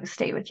home. I'm gonna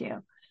stay with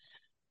you.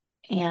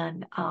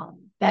 And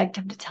begged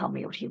him to tell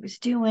me what he was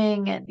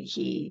doing. And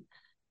he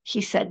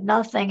said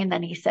nothing. And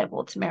then he said,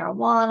 well, it's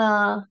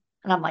marijuana.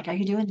 And I'm like, are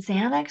you doing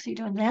Xanax? Are you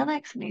doing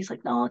Xanax? And he's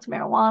like, no, it's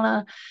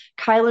marijuana.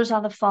 Kyler's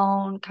on the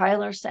phone.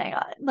 Kyler's saying,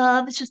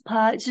 Mom, it's just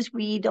pot. It's just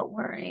weed. Don't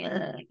worry.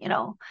 You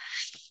know.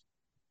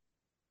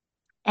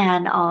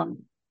 And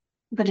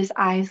but his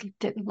eyes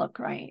didn't look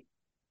right.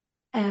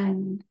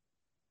 And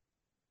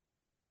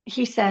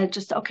he said,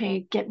 just okay,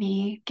 get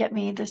me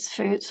this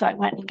food. So I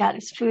went and got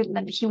his food. And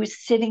then he was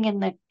sitting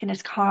in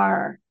his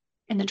car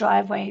in the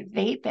driveway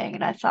vaping.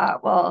 And I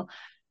thought, well,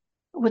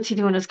 what's he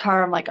doing in his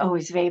car? I'm like, oh,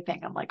 he's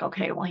vaping. I'm like,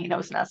 okay, well, he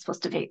knows he's not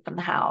supposed to vape in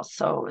the house.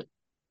 So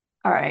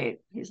all right,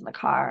 he's in the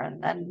car.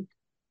 And then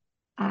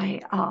I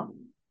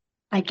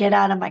I get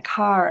out of my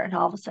car and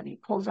all of a sudden he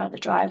pulls out of the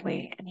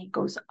driveway and he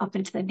goes up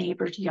into the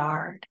neighbor's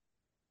yard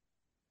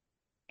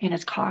in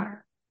his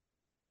car.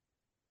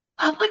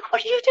 I'm like,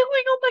 what are you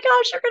doing? Oh my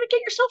gosh, you're gonna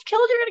get yourself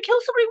killed. You're gonna kill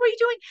somebody. What are you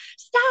doing?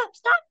 Stop,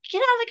 stop,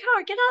 get out of the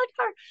car, get out of the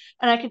car.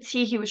 And I could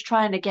see he was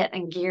trying to get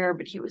in gear,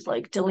 but he was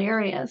like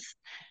delirious.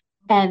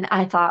 And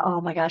I thought,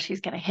 oh my gosh,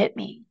 he's gonna hit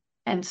me.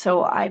 And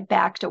so I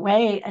backed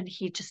away and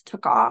he just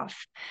took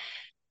off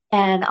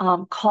and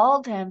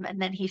called him.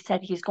 And then he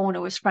said he's going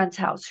to his friend's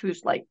house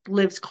who's like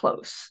lives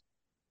close,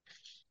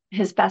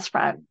 his best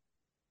friend.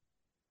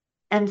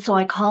 And so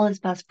I call his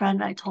best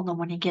friend and I told him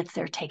when he gets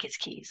there, take his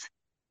keys,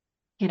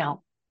 you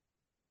know.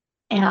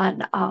 And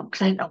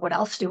because I didn't know what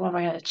else to do. Am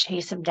I going to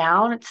chase him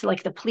down? It's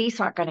like the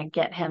police aren't going to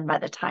get him by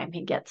the time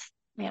he gets,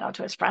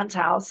 to his friend's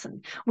house.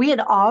 And we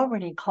had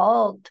already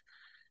called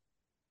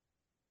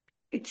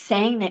it's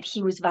saying that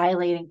he was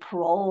violating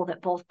parole,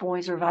 that both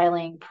boys are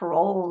violating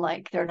parole,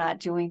 like they're not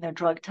doing their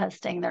drug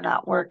testing, they're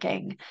not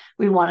working.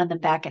 We wanted them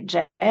back in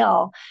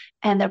jail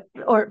and they're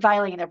or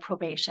violating their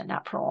probation,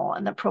 not parole.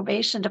 And the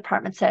probation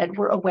department said,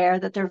 we're aware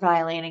that they're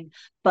violating,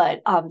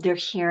 but their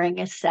hearing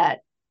is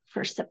set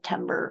for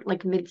September,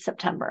 like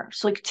mid-September.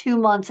 So like 2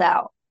 months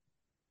out.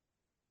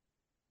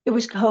 It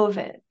was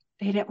COVID.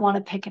 They didn't want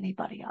to pick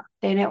anybody up.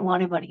 They didn't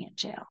want anybody in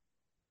jail.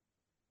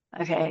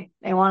 Okay.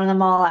 They wanted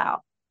them all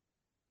out.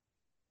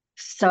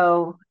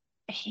 So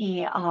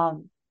he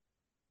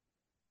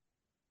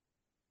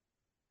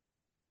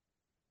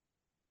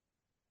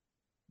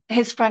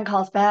his friend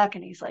calls back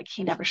and he's like,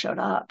 he never showed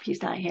up.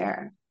 He's not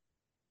here.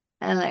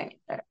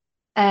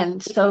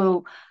 And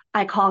so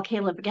I call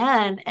Caleb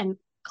again and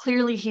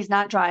clearly he's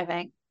not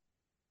driving.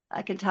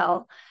 I could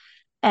tell.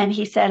 And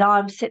he said, oh,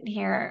 I'm sitting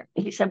here,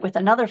 he said, with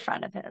another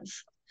friend of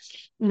his,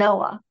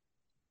 Noah.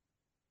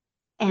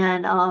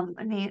 And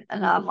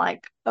I'm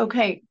like,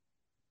 okay,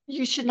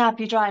 you should not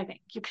be driving.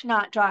 You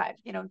cannot drive.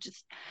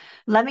 Just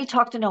let me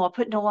talk to Noah.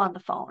 Put Noah on the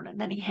phone.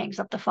 And then he hangs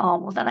up the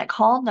phone. Well, then I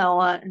call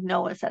Noah, and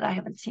Noah said I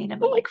haven't seen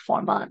him in like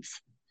 4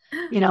 months.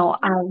 You know,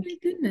 I Oh my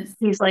goodness.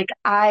 he's like,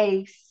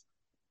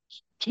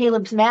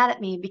 Caleb's mad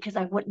at me because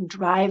I wouldn't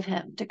drive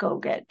him to go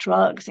get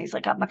drugs. He's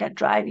like, I'm not gonna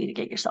drive you to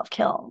get yourself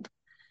killed.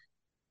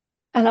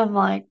 And I'm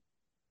like,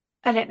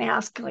 I didn't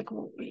ask like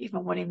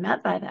even what he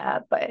meant by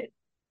that, but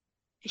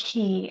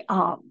he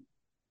um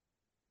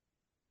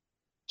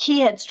he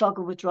had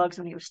struggled with drugs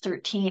when he was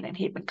 13 and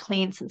he'd been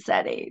clean since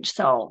that age.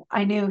 So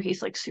I knew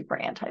he's like super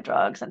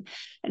anti-drugs and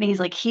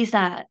he's like, he's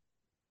not,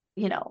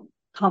 you know,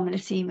 coming to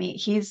see me.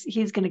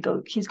 He's going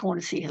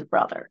to see his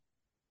brother.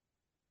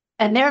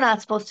 And they're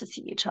not supposed to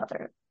see each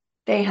other.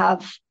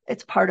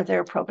 It's part of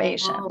their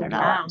probation. Oh, They're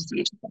not allowed to wow.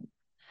 see each other.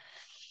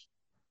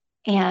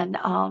 And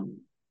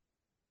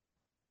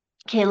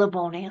Caleb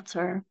won't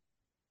answer,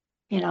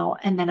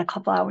 and then a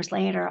couple hours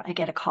later I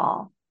get a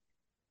call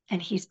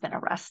and he's been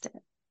arrested.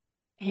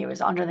 He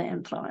was under the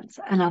influence.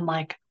 And I'm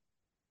like,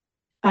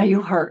 are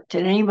you hurt?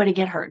 Did anybody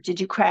get hurt? Did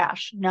you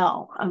crash?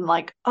 No. I'm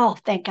like, oh,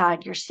 thank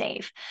God you're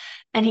safe.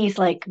 And he's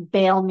like,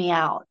 bail me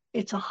out.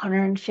 It's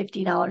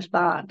 $150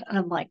 bond. And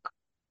I'm like,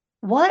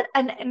 what?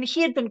 And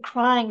he had been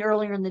crying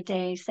earlier in the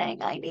day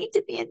saying, I need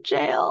to be in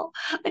jail.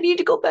 I need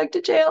to go back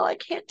to jail. I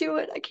can't do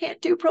it. I can't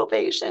do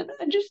probation.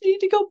 I just need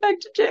to go back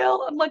to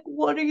jail. I'm like,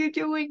 what are you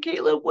doing,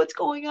 Caleb? What's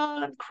going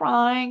on? I'm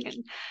crying.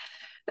 And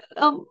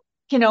um,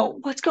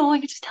 what's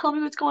going on? Just tell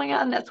me what's going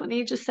on. And that's when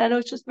he just said, oh,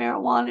 it's just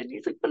marijuana. And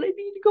he's like, but I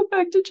need to go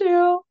back to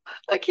jail.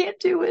 I can't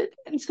do it.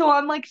 And so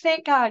I'm like,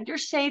 thank God, you're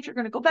safe. You're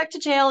gonna go back to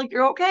jail.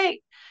 You're okay.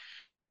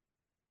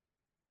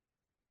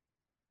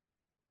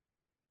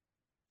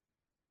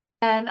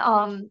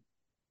 And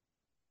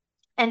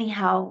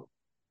anyhow,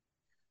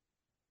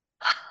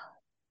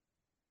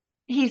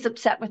 he's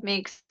upset with me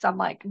because I'm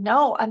like,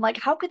 no. I'm like,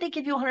 how could they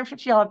give you a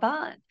 $150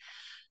 bond?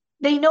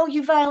 They know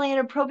you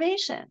violated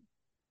probation.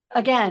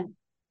 Again,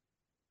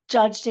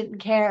 judge didn't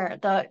care.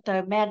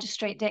 The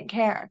magistrate didn't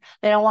care.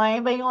 They don't want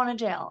anybody going to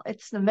jail.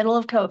 It's the middle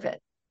of COVID,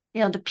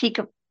 the peak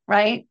of,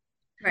 right?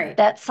 Right.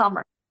 That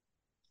summer,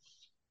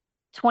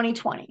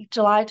 2020,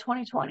 July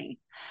 2020.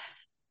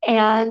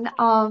 And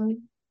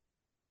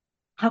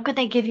how could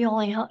they give you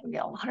only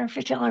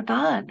 $150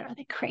 bond? Are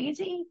they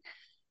crazy?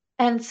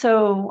 And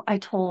so I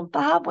told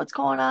Bob what's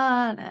going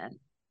on, and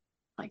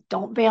like,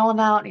 don't bail him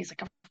out. And he's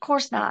like, of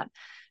course not.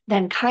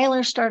 Then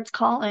Kyler starts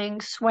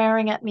calling,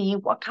 swearing at me.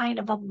 What kind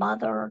of a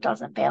mother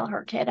doesn't bail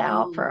her kid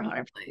out for Oh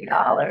my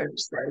God.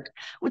 $150? Like,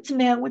 what's the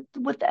man?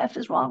 What the F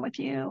is wrong with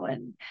you?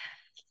 And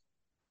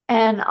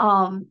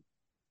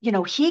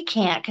he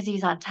can't because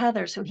he's on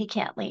tether, so he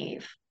can't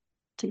leave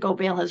to go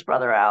bail his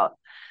brother out.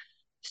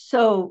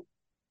 So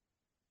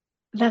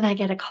then I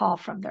get a call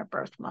from their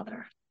birth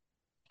mother.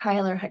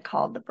 Kyler had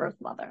called the birth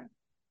mother,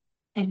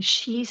 and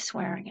she's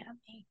swearing at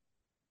me.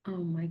 Oh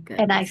my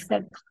And I goodness.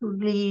 said,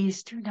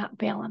 please do not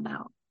bail him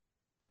out.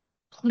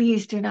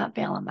 Please do not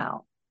bail him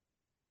out.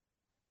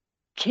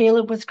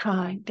 Caleb was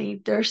crying.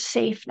 They're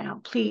safe now.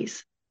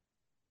 Please.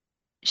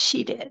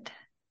 She did.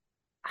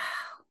 Oh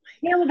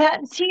Caleb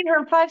hadn't seen her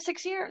in 5,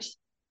 6 years.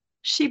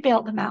 She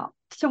bailed them out.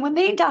 So when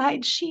they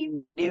died,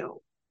 she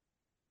knew.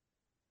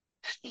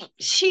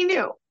 She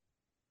knew.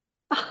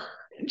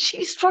 And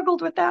she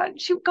struggled with that.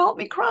 And she called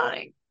me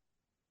crying.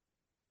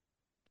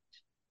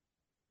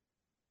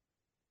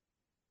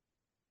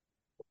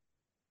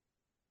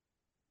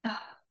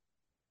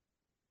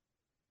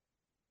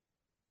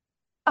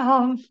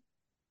 Um,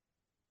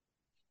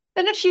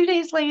 then a few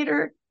days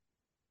later,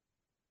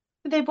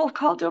 they both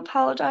called to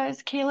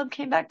apologize. Caleb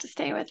came back to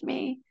stay with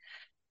me.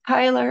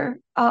 Tyler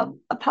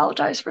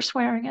apologized for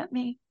swearing at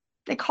me.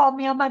 They called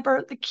me on my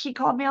birthday. He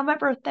called me on my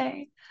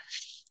birthday,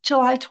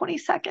 July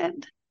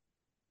 22nd.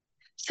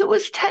 So it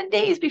was 10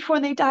 days before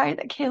they died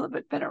that Caleb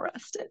had been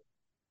arrested.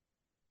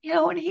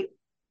 And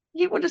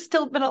he would have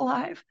still been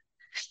alive.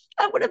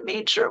 I would have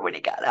made sure when he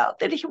got out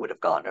that he would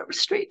have gone over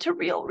straight to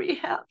real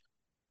rehab.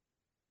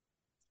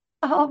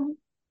 Um,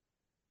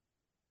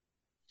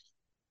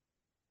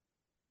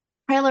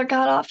 Tyler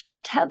got off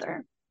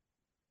tether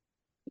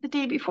the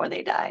day before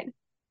they died.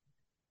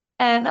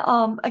 And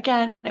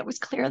again, it was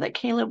clear that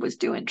Caleb was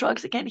doing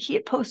drugs again. He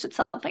had posted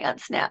something on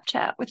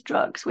Snapchat with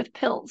drugs, with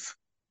pills.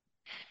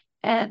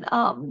 And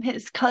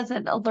his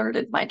cousin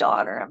alerted my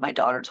daughter, and my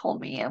daughter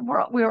told me, and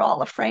we were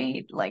all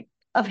afraid, like,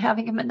 of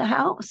having him in the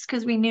house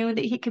because we knew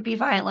that he could be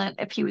violent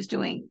if he was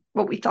doing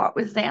what we thought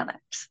was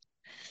Xanax.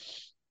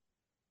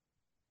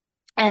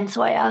 And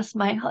so I asked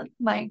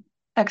my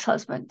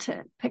ex-husband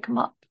to pick him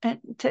up,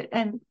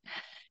 and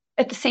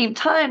at the same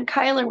time,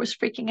 Kyler was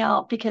freaking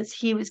out because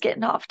he was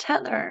getting off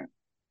tether,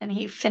 and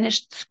he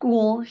finished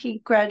school. He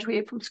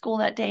graduated from school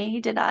that day.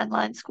 He did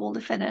online school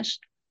to finish.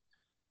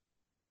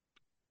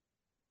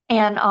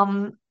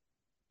 And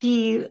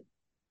the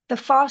the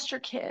foster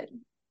kid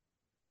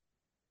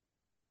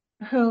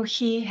who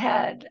he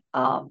had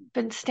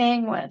been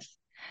staying with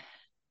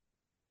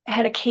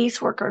had a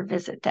caseworker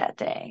visit that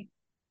day,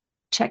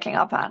 checking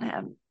up on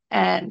him,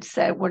 and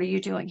said, "What are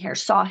you doing here?"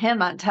 Saw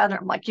him on tether.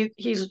 I'm like,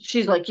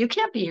 she's like, "You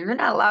can't be here. You're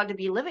not allowed to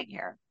be living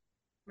here."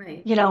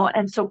 Right.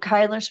 And so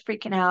Kyler's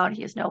freaking out.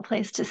 He has no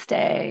place to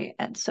stay.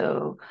 And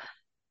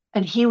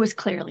he was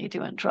clearly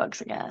doing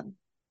drugs again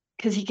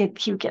because he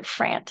would get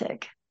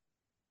frantic,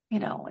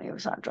 when he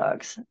was on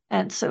drugs.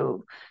 And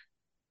so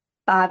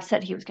Bob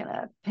said he was going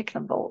to pick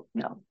them both,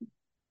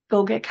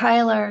 go get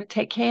Kyler,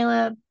 take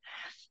Caleb.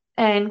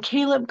 And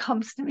Caleb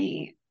comes to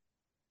me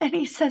and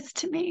he says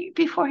to me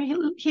before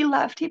he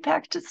left, he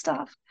packed his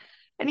stuff.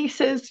 And he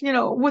says,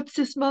 "What's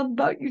this, Mom,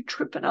 about you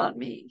tripping on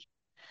me?"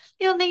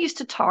 And they used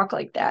to talk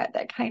like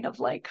that kind of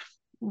like,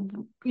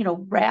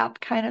 rap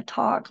kind of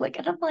talk. Like,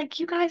 and I'm like,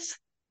 you guys,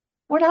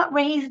 we're not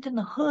raised in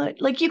the hood.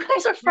 Like, you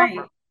guys are from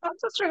Right.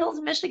 Rochester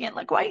Hills, Michigan.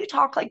 Like, why do you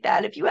talk like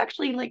that? If you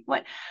actually like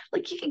went,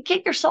 like, you can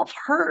get yourself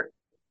hurt.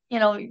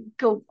 You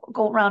go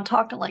around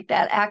talking like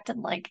that,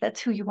 acting like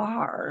that's who you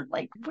are.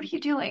 Like, what are you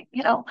doing?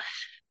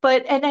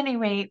 But at any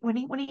rate, when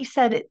he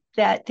said it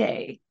that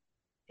day,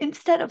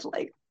 instead of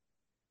like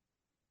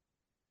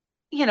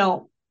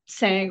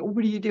saying,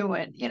 "What are you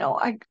doing?"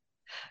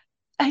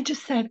 I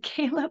just said,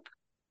 "Caleb,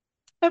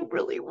 I'm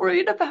really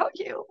worried about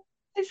you."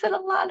 I said, "A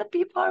lot of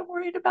people are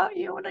worried about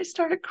you." And I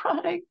started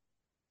crying.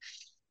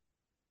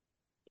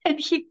 And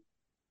he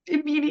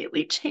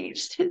immediately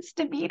changed his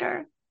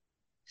demeanor.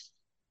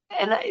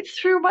 And I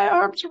threw my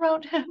arms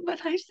around him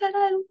and I said,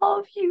 "I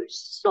love you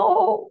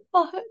so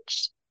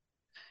much."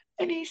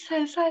 And he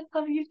says, "I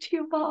love you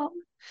too, Mom."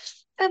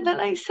 And then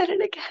I said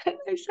it again.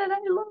 I said,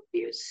 "I love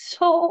you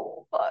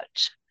so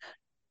much."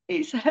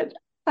 He said,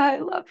 "I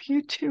love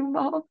you too,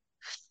 Mom."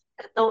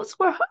 And those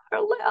were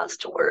our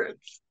last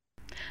words.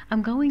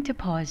 I'm going to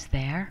pause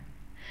there.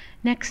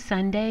 Next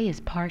Sunday is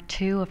part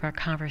 2 of our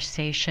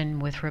conversation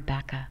with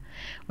Rebecca,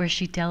 where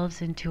she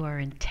delves into her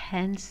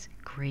intense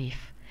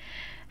grief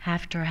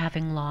after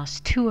having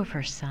lost 2 of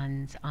her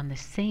sons on the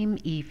same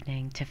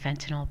evening to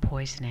fentanyl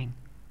poisoning.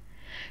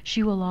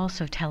 She will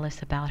also tell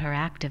us about her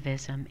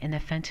activism in the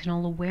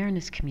fentanyl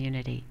awareness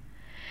community.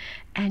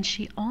 And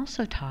she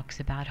also talks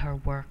about her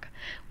work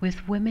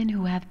with women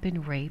who have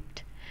been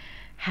raped,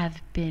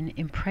 have been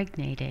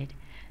impregnated,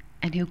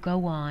 and who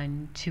go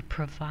on to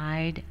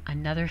provide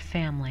another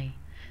family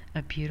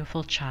a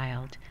beautiful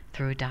child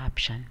through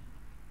adoption.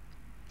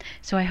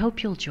 So I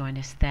hope you'll join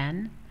us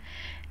then.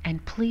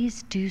 And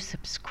please do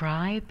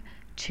subscribe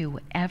to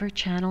whatever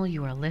channel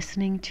you are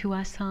listening to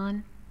us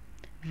on.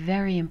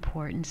 Very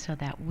important so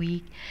that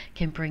we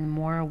can bring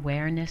more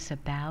awareness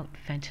about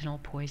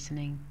fentanyl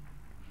poisoning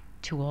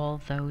to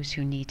all those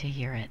who need to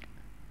hear it.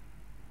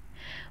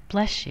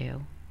 Bless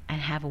you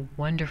and have a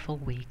wonderful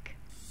week.